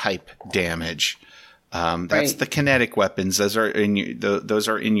stasis type damage. That's the kinetic weapons. Those are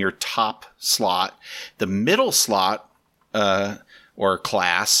in your top slot. The middle slot or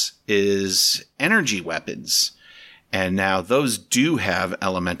class is energy weapons. And now those do have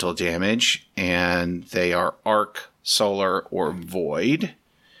elemental damage, and they are arc, solar, or void.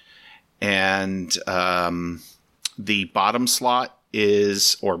 And the bottom slot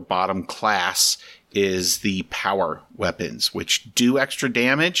or bottom class is the power weapons, which do extra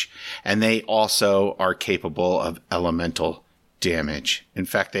damage, and they also are capable of elemental damage. In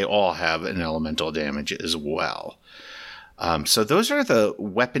fact, they all have an elemental damage as well. So those are the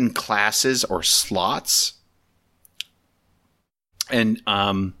weapon classes or slots. And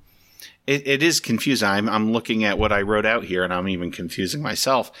it is confusing. I'm looking at what I wrote out here, and I'm even confusing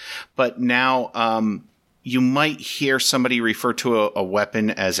myself. But now you might hear somebody refer to a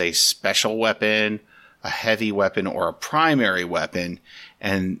weapon as a special weapon, a heavy weapon, or a primary weapon.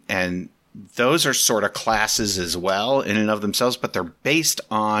 And those are sort of classes as well in and of themselves, but they're based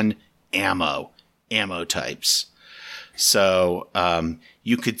on ammo types. So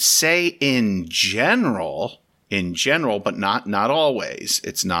you could say in general, but not always.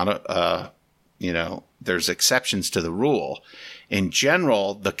 It's not there's exceptions to the rule. In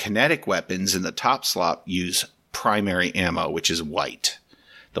general, the kinetic weapons in the top slot use primary ammo, which is white.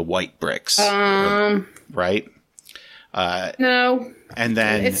 The white bricks. Right? No. And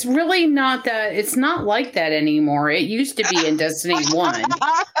then it's really not that. It's not like that anymore. It used to be in Destiny 1.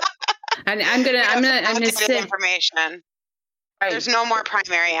 And I'm gonna say information. Right. There's no more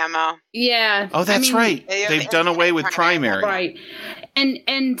primary ammo. Yeah. Oh, that's right. They've done away with primary. Right.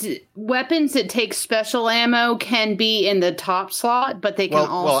 And weapons that take special ammo can be in the top slot, but they can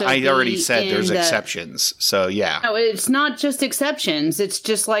also I already said there's exceptions. So, yeah. No, it's not just exceptions. It's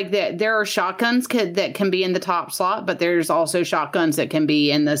just like that. There are shotguns that can be in the top slot, but there's also shotguns that can be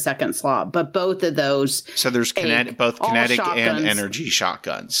in the second slot. But both of those. So there's both kinetic and energy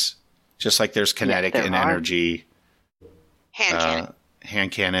shotguns. Just like there's kinetic and energy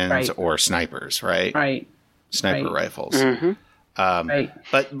hand cannons or snipers, right? Right. Sniper rifles. Mm-hmm.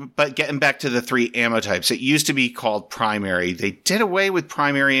 But getting back to the three ammo types, it used to be called primary. They did away with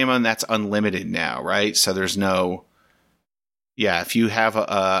primary ammo, and that's unlimited now, right? So there's no. Yeah, if you have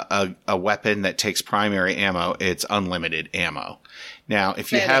a weapon that takes primary ammo, it's unlimited ammo. Now,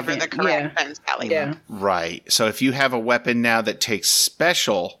 if you have the correct right, so if you have a weapon now that takes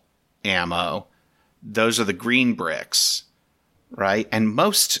special ammo, those are the green bricks. Right? And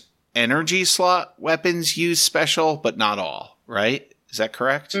most energy slot weapons use special, but not all, right? Is that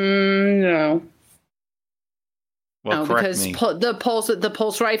correct? No. Well, no, correct because me. The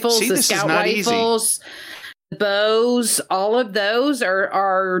pulse rifles, the scout rifles, the bows, all of those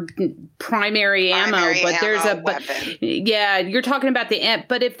are primary ammo. But there's you're talking about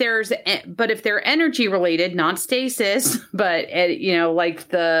but if they're energy related, not stasis, but like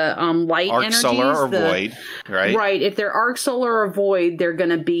the light arc, energies, solar, or void, right? Right. If they're arc, solar, or void, they're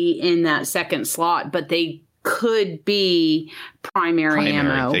going to be in that second slot, but they could be primary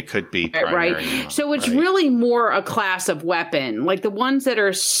ammo. They could be primary ammo, so it's really more a class of weapon. Like the ones that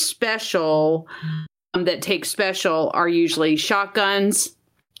are special, that take special, are usually shotguns,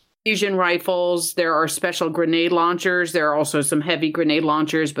 fusion rifles. There are special grenade launchers. There are also some heavy grenade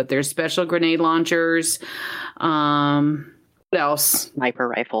launchers, but there's special grenade launchers. What else? Sniper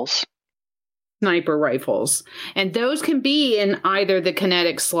rifles. And those can be in either the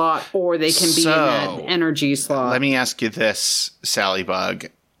kinetic slot or they can be in that energy slot. Let me ask you this, Sally Bug.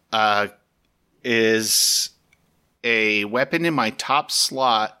 Is a weapon in my top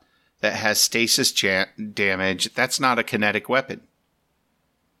slot that has stasis damage, that's not a kinetic weapon?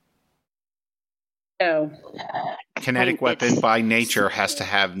 No. Kinetic weapon by nature has to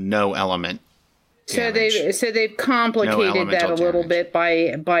have no element. Damage. So they've complicated that a little bit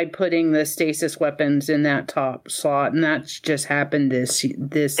by putting the stasis weapons in that top slot, and that's just happened this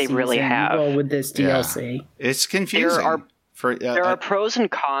they season. Really have. Well, with this DLC. Yeah. It's confusing. There are pros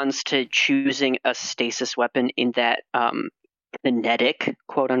and cons to choosing a stasis weapon in that kinetic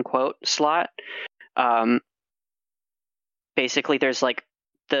quote unquote slot. Basically, there's like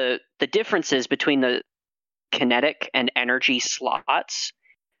the differences between the kinetic and energy slots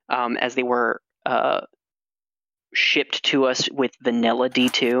as they were shipped to us with vanilla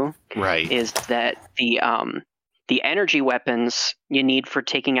D2, right? Is that the energy weapons you need for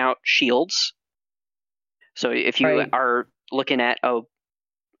taking out shields. So if you are looking at a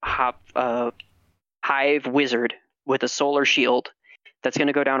hive wizard with a solar shield, that's going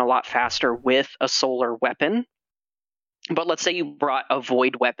to go down a lot faster with a solar weapon. But let's say you brought a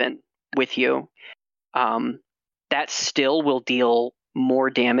void weapon with you, that still will deal more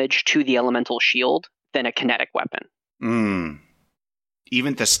damage to the elemental shield than a kinetic weapon.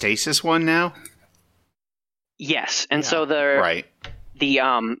 Even the stasis one now? Yes, and so the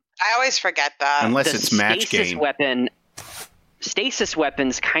I always forget that. Unless it's match game. Stasis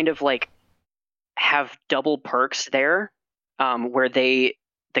weapons kind of like have double perks there, where the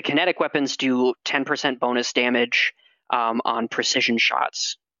kinetic weapons do 10% bonus damage on precision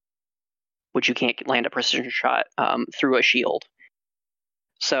shots, which you can't land a precision shot through a shield.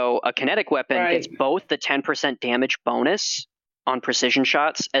 So a kinetic weapon gets both the 10% damage bonus on precision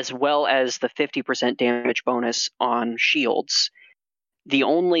shots as well as the 50% damage bonus on shields. The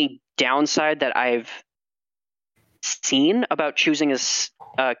only downside that I've seen about choosing a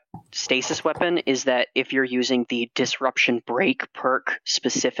stasis weapon is that if you're using the disruption break perk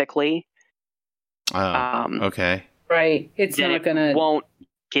specifically, okay, right, it's not gonna won't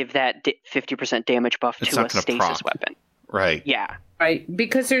give that 50% damage buff to a stasis weapon, right? Yeah, right,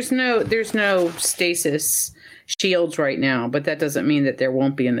 because there's no stasis shields right now, but that doesn't mean that there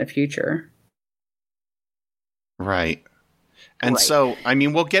won't be in the future, right? And so, I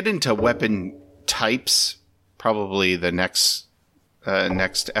mean, we'll get into weapon types probably the next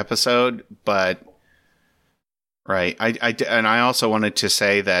episode, but I also wanted to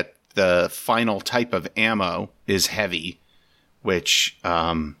say that the final type of ammo is heavy, which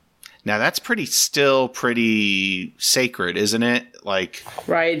now that's still pretty sacred, isn't it? Like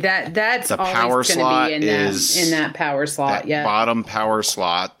that's the power slot is in that power slot, bottom power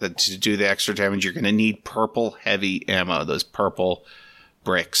slot that to do the extra damage you're going to need purple heavy ammo, those purple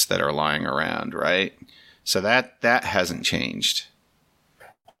bricks that are lying around, right? So that hasn't changed.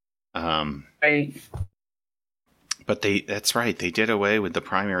 Right. But that's right. They did away with the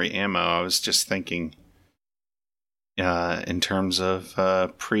primary ammo. I was just thinking in terms of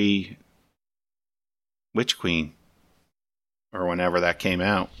pre Witch Queen or whenever that came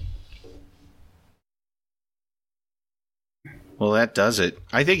out. Well, that does it.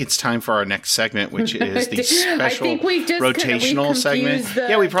 I think it's time for our next segment, which is the special rotational segment.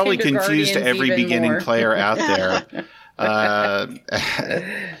 Yeah, we probably confused every beginning player out there.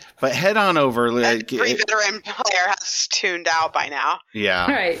 But head on over. Every veteran player has tuned out by now. Yeah.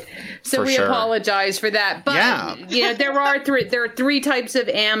 All right. So we apologize for that. But there are three types of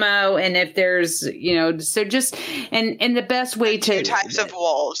ammo, and if there's so just and the best way two types of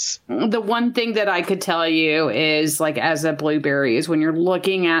wolves. The one thing that I could tell you is, like, as a blueberry, is when you're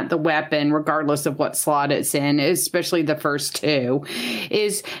looking at the weapon, regardless of what slot it's in, especially the first two,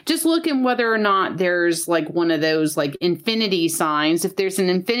 is just looking whether or not there's like one of those like infinity signs. If there's an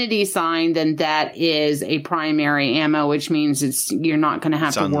infinity sign, then that is a primary ammo, which means you're not going to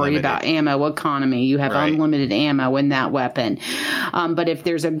have to worry about ammo economy. You have unlimited ammo in that weapon. But if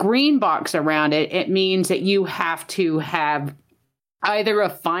there's a green box around it, it means that you have to have either a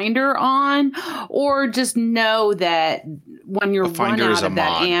finder on, or just know that when you're run out of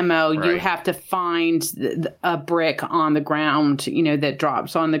that ammo, you have to find a brick on the ground, that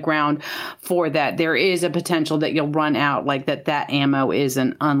drops on the ground for that. There is a potential that you'll run out, like that ammo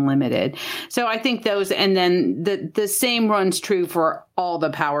isn't unlimited. So I think those, and then the same runs true for all the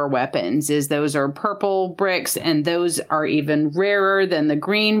power weapons, is those are purple bricks, and those are even rarer than the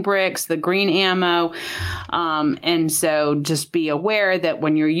green bricks, the green ammo. And so just be aware that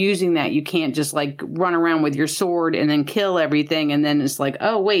when you're using that, you can't just like run around with your sword and then kill everything, and then it's like,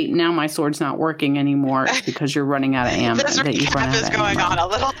 oh wait, now my sword's not working anymore. It's because you're running out of ammo. This recap is going on a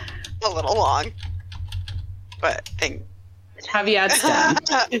little long, but caveats done.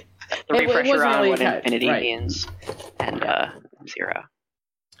 The refresher on what infinity means and zero.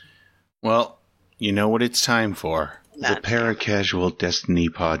 Well, you know what it's time for. The Paracasual Destiny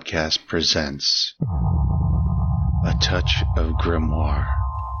Podcast presents A Touch of Grimoire.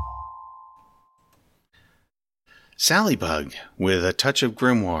 Sallybug with A Touch of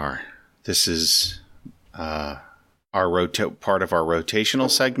Grimoire. This is our part of our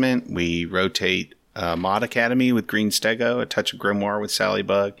rotational segment. We rotate Mod Academy with Green Stego, A Touch of Grimoire with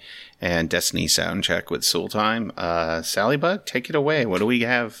Sallybug, and Destiny Soundcheck with Soultime. Sallybug, take it away. What do we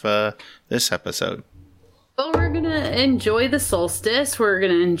have this episode? Well, we're going to enjoy the solstice. We're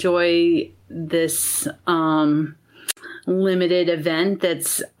going to enjoy this limited event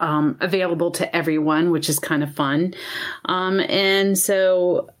that's available to everyone, which is kind of fun. And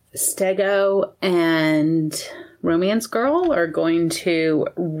so Stego and Romance Girl are going to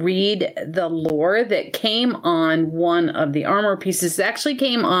read the lore that came on one of the armor pieces. It actually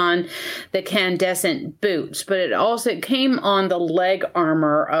came on the Candescent boots, but it also came on the leg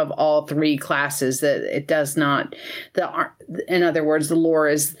armor of all three classes. That it does not, in other words, the lore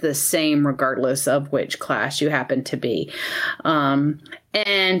is the same regardless of which class you happen to be.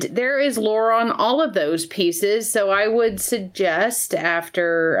 And there is lore on all of those pieces. So I would suggest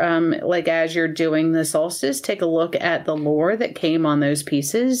after, as you're doing the solstice, take a look at the lore that came on those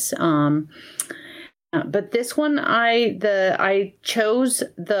pieces. But this one, I chose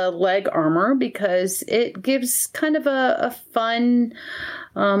the leg armor because it gives kind of a fun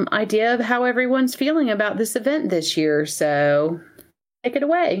idea of how everyone's feeling about this event this year. So take it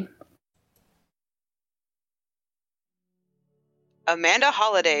away. Amanda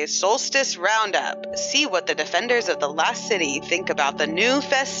Holliday's Solstice Roundup. See what the defenders of the Last City think about the new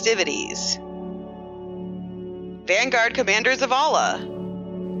festivities. Vanguard Commander Zavala.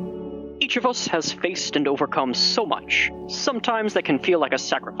 Each of us has faced and overcome so much. Sometimes that can feel like a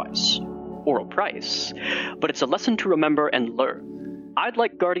sacrifice, or a price, but it's a lesson to remember and learn. I'd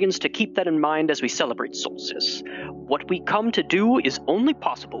like Guardians to keep that in mind as we celebrate Solstice. What we come to do is only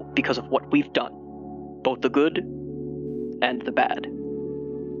possible because of what we've done, both the good and the bad.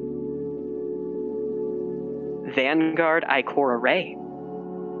 Vanguard Ikora Rey.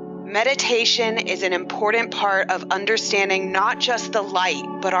 Meditation is an important part of understanding not just the light,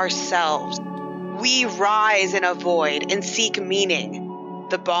 but ourselves. We rise in a void and seek meaning.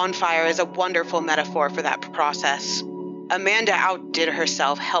 The bonfire is a wonderful metaphor for that process. Amanda outdid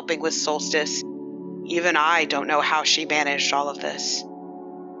herself helping with Solstice. Even I don't know how she managed all of this.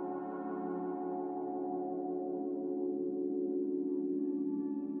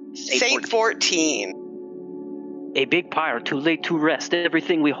 Saint 14. A big pyre too late to rest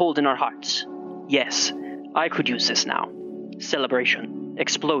everything we hold in our hearts. Yes, I could use this now. Celebration,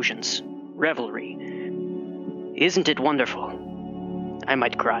 explosions, revelry. Isn't it wonderful? I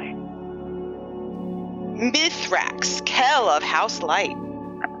might cry. Mithrax, Kell of House Light.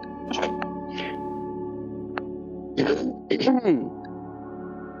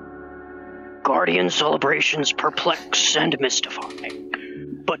 Guardian celebrations perplex and mystify.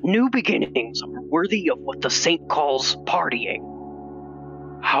 But new beginnings are worthy of what the saint calls partying.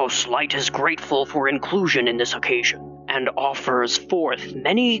 House Light is grateful for inclusion in this occasion, and offers forth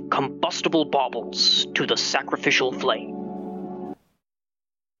many combustible baubles to the sacrificial flame.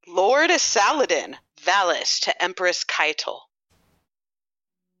 Lord Saladin, Valis to Empress Keitel.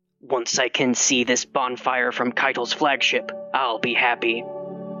 Once I can see this bonfire from Keitel's flagship, I'll be happy.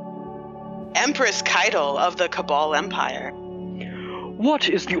 Empress Keitel of the Cabal Empire. What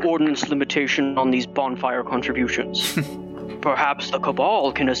is the ordnance limitation on these bonfire contributions? Perhaps the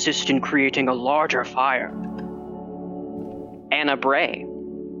Cabal can assist in creating a larger fire. Anna Bray.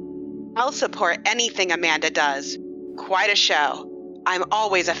 I'll support anything Amanda does. Quite a show. I'm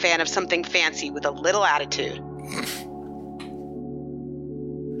always a fan of something fancy with a little attitude.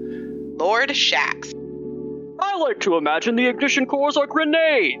 Lord Shax. I like to imagine the ignition cores are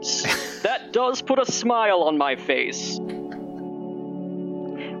grenades. That does put a smile on my face.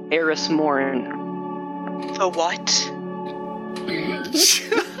 Eris Morn. The what?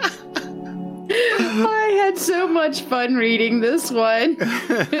 I had so much fun reading this one.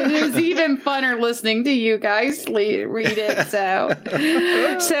 It was even funner listening to you guys read it. So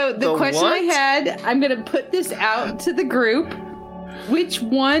the question I had, I'm going to put this out to the group. Which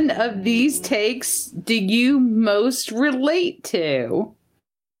one of these takes do you most relate to?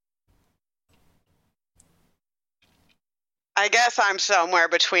 I guess I'm somewhere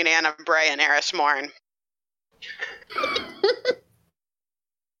between Anna Bray and Eris Morn.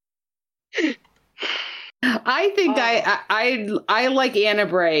 I think I like Anna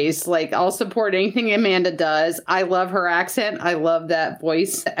Bray's. Like, I'll support anything Amanda does. I love her accent. I love that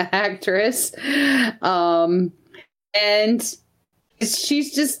voice actress. And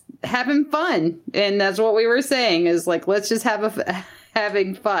she's just having fun. And that's what we were saying is like, let's just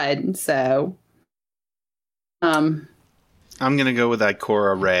having fun. So, I'm going to go with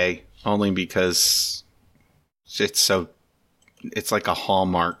Ikora Rey only because it's like a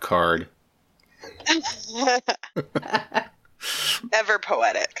Hallmark card. Ever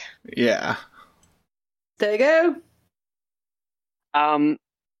poetic. Yeah. There you go.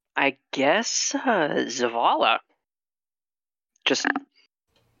 I guess Zavala. Just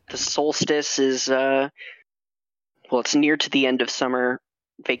the solstice is it's near to the end of summer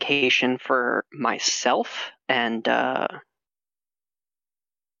vacation for myself, and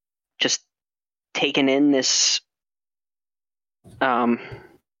just taking in this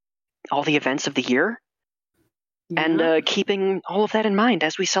all the events of the year, and keeping all of that in mind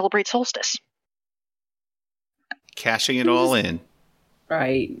as we celebrate solstice. Cashing it all in.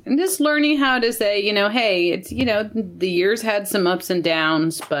 Right. And just learning how to say, hey, it's, the year's had some ups and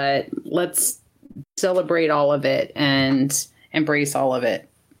downs, but let's celebrate all of it and embrace all of it.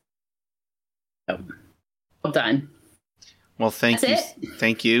 So, well done. Well,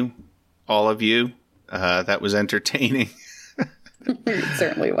 thank you, all of you. That was entertaining. It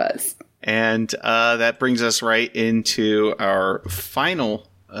certainly was. And that brings us right into our final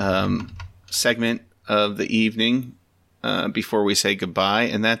segment of the evening before we say goodbye,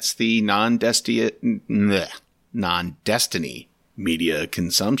 and that's the non-Destiny media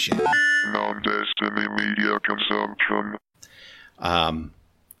consumption. Non-Destiny media consumption.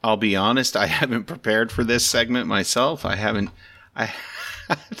 I'll be honest, I haven't prepared for this segment myself. I've been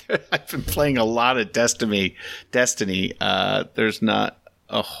playing a lot of Destiny. There's not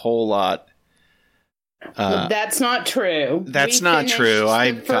a whole lot. That's not true. That's not true.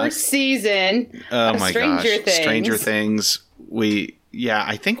 The first season of Stranger Things.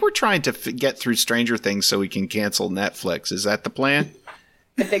 I think we're trying to get through Stranger Things so we can cancel Netflix. Is that the plan?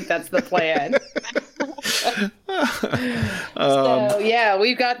 I think that's the plan. So yeah,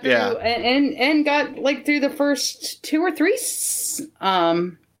 we've got through and got like through the first 2 or 3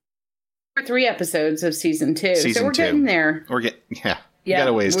 episodes of season 2. So we're getting there. We got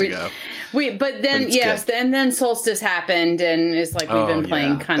a ways to go. But then Solstice happened, and it's like we've been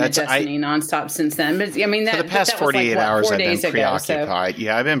playing kind of Destiny nonstop since then. But I mean, for the past 48 hours, I've been preoccupied. Ago,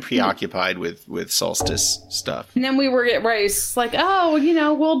 Yeah, I've been preoccupied with Solstice stuff. And then we were it's like,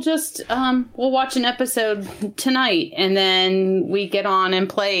 we'll just we'll watch an episode tonight, and then we get on and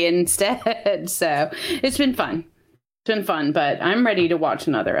play instead. So it's been fun. But I'm ready to watch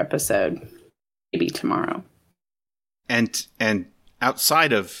another episode, maybe tomorrow. And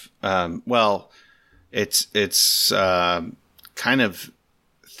outside of, it's kind of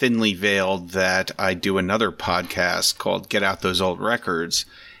thinly veiled that I do another podcast called Get Out Those Old Records.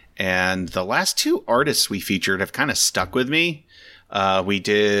 And the last 2 artists we featured have kind of stuck with me. We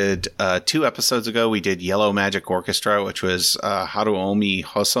did 2 episodes ago, we did Yellow Magic Orchestra, which was Haruomi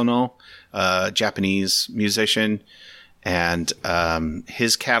Hosono, Japanese musician. And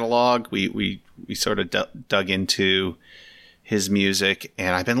his catalog, we sort of dug into his music,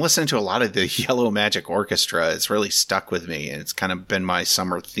 and I've been listening to a lot of the Yellow Magic Orchestra. It's really stuck with me, and it's kind of been my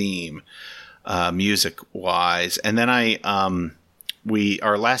summer theme, music-wise. And then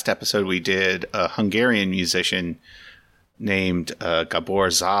our last episode, we did a Hungarian musician named Gabor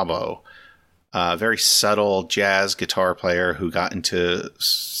Szabo, a very subtle jazz guitar player who got into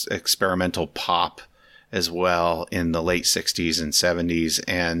experimental pop as well in the late 60s and 70s,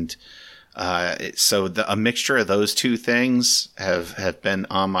 and so a mixture of those 2 things have been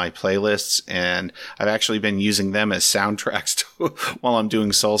on my playlists, and I've actually been using them as soundtracks while I'm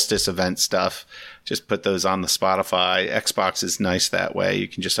doing Solstice event stuff. Just put those on the Spotify. Xbox is nice that way. You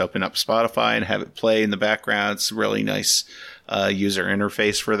can just open up Spotify and have it play in the background. It's a really nice user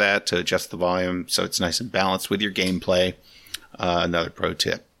interface for that to adjust the volume so it's nice and balanced with your gameplay. Another pro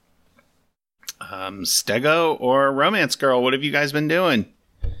tip. Stego or Romance Girl, what have you guys been doing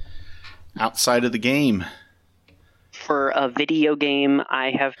outside of the game? For a video game,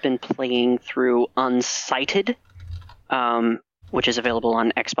 I have been playing through Unsighted, which is available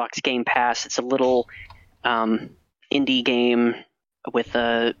on Xbox Game Pass. It's a little indie game with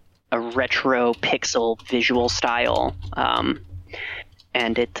a retro pixel visual style, and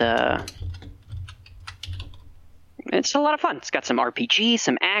it's a lot of fun. It's got some RPG,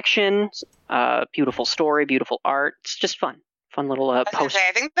 some action, beautiful story, beautiful art. It's just fun. Fun little post.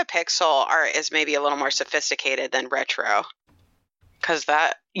 I think the pixel art is maybe a little more sophisticated than retro, because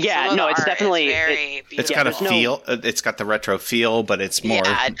it's definitely it's got a feel. It's got the retro feel, but it's more.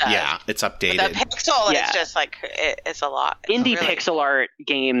 It's updated. But the pixel is just like it's a lot. Indie pixel art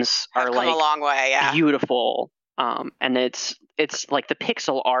games are like a long way. Beautiful, and it's like the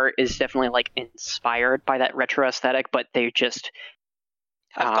pixel art is definitely like inspired by that retro aesthetic, but they just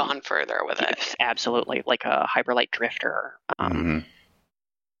have gone further with it. Absolutely, like a Hyperlight Drifter.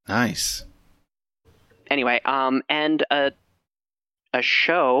 Nice. Anyway, and a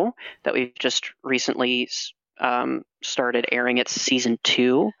show that we've just recently started airing. It's season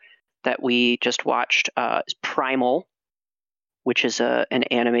 2 that we just watched. Is Primal, which is an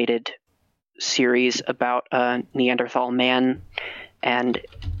animated series about a Neanderthal man and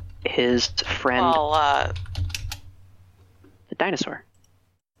his friend, the dinosaur.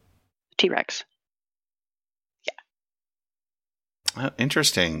 T-Rex. Oh,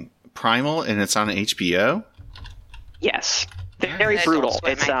 interesting. Primal, and it's on HBO? Yes. Very brutal.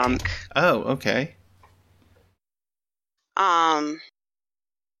 It's Oh, okay.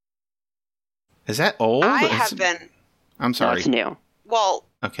 Is that old? I'm sorry. No, it's new. Well,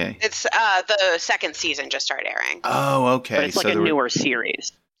 okay. It's the second season just started airing. Oh, okay. But it's like a newer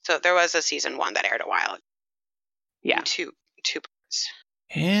series. So there was a season 1 that aired a while ago. Yeah. Two parts.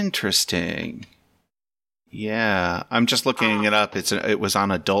 Interesting. Yeah, I'm just looking it up. It was on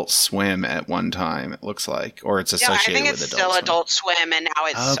Adult Swim at one time. It looks like, or it's associated with Adult Swim. I think it's still Adult Swim, and now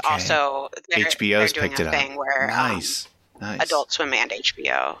it's also HBO's they're doing picked it thing up. Where, nice. Adult Swim and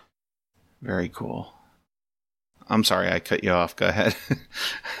HBO. Very cool. I'm sorry I cut you off. Go ahead.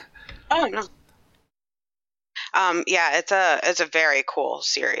 Oh no. Yeah, it's a very cool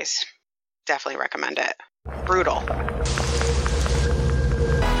series. Definitely recommend it. Brutal.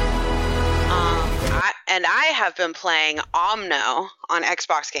 I have been playing Omno on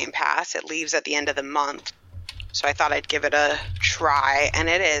Xbox Game Pass. It leaves at the end of the month, so I thought I'd give it a try, and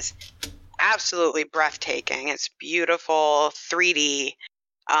it is absolutely breathtaking. It's beautiful 3D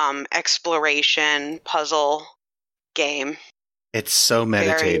exploration puzzle game. It's so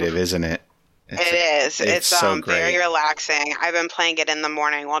meditative, isn't it? It's so great. Very relaxing. I've been playing it in the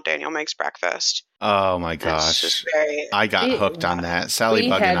morning while Daniel makes breakfast. Oh my gosh. I got hooked on that. Sally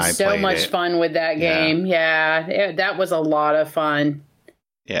Bug and I played it. We had so much fun with that game. Yeah, that was a lot of fun.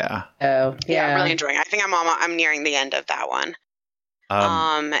 Yeah. Oh, yeah. I'm really enjoying it. I think I'm nearing the end of that one.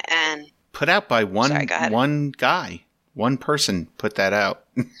 And put out by one guy. One person put that out.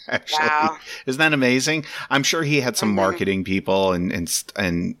 Actually, wow. Isn't that amazing? I'm sure he had some marketing people and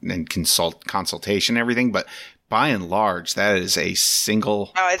consultation and everything, but by and large, that is a single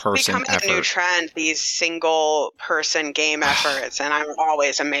person effort. It's becoming a new trend, these single person game efforts, and I'm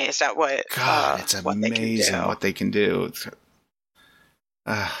always amazed at what it's amazing what they can do. It's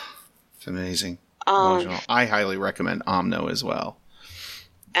amazing. I highly recommend Omno as well.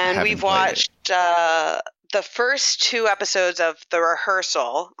 And we've watched the first 2 episodes of The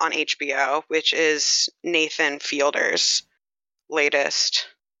Rehearsal on HBO, which is Nathan Fielder's latest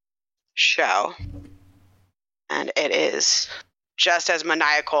show. And it is just as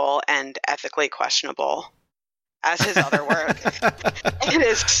maniacal and ethically questionable as his other work. It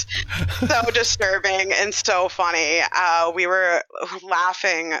is so disturbing and so funny. We were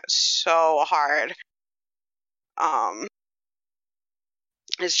laughing so hard.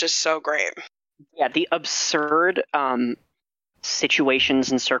 It's just so great. Yeah, the absurd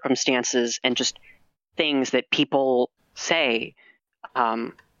situations and circumstances and just things that people say.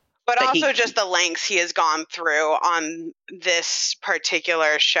 But also just the lengths he has gone through on this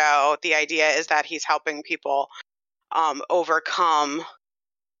particular show. The idea is that he's helping people overcome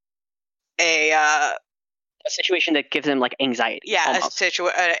a situation that gives them like anxiety. Yeah,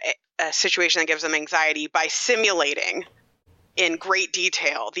 a situation that gives them anxiety by simulating in great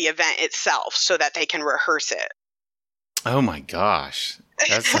detail the event itself so that they can rehearse it. Oh my gosh.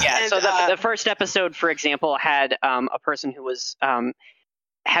 Yeah, so the first episode, for example, had a person who was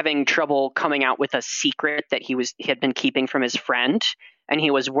having trouble coming out with a secret that he had been keeping from his friend, and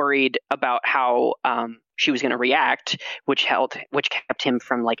he was worried about how she was going to react, which kept him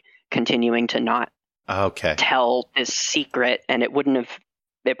from like continuing to not tell this secret. And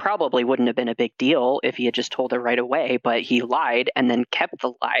it probably wouldn't have been a big deal if he had just told her right away, but he lied and then kept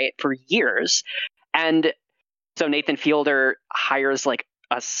the lie for years. And so Nathan Fielder hires like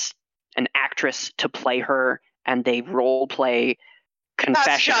an actress to play her, and they role play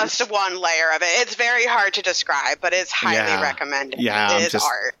confessions. That's just one layer of it. It's very hard to describe, but it's highly recommended. Yeah, it is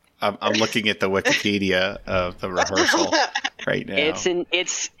art. I'm looking at the Wikipedia of The Rehearsal right now.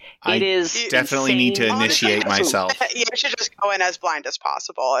 It is definitely need to initiate myself. You should just go in as blind as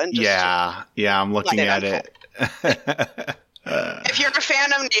possible and just I'm looking at it. If you're a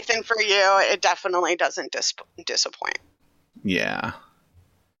fan of Nathan For You, it definitely doesn't disappoint. Yeah.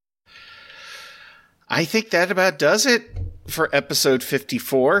 I think that about does it for episode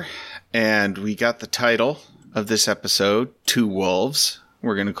 54. And we got the title of this episode, Two Wolves,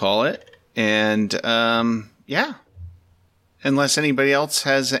 we're going to call it. And unless anybody else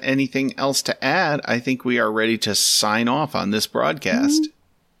has anything else to add, I think we are ready to sign off on this broadcast.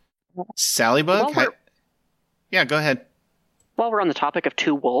 Sally Bug? Go ahead. While we're on the topic of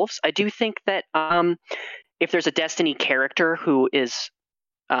Two Wolves, I do think that if there's a Destiny character who is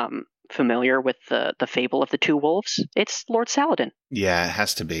familiar with the fable of the Two Wolves, it's Lord Saladin. Yeah, it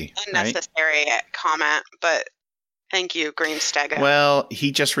has to be. Unnecessary comment, but thank you, Green Stega. Well,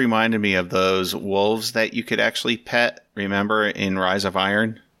 he just reminded me of those wolves that you could actually pet. Remember in Rise of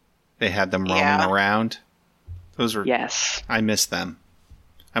Iron? They had them roaming around. Those were... Yes. I miss them.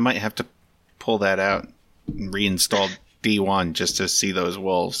 I might have to pull that out and reinstall D1 just to see those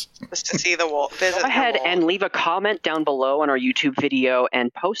wolves. Just to see the wolf. Go ahead and leave a comment down below on our YouTube video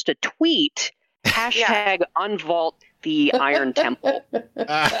and post a tweet. # unvault the Iron Temple.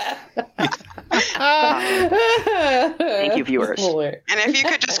 Thank you, viewers. And if you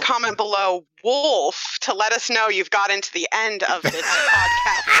could just comment below "Wolf" to let us know you've gotten to the end of this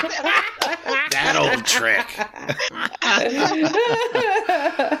podcast. That old trick.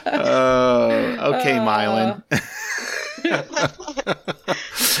 Okay, Mylan.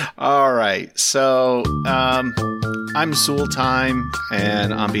 All right. So I'm Soultime,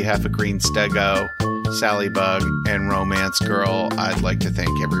 and on behalf of Green Stego, Sally Bug, and Romance Girl, I'd like to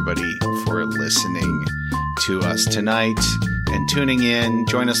thank everybody for listening to us tonight and tuning in.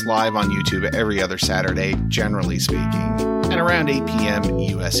 Join us live on YouTube every other Saturday, generally speaking, at around 8 p.m.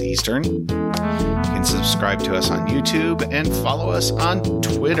 U.S. Eastern. You can subscribe to us on YouTube and follow us on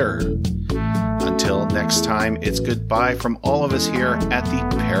Twitter. Until next time, it's goodbye from all of us here at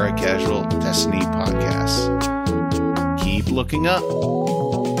the Paracasual Destiny Podcast. Keep looking up.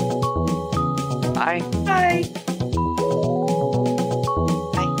 Bye. Bye.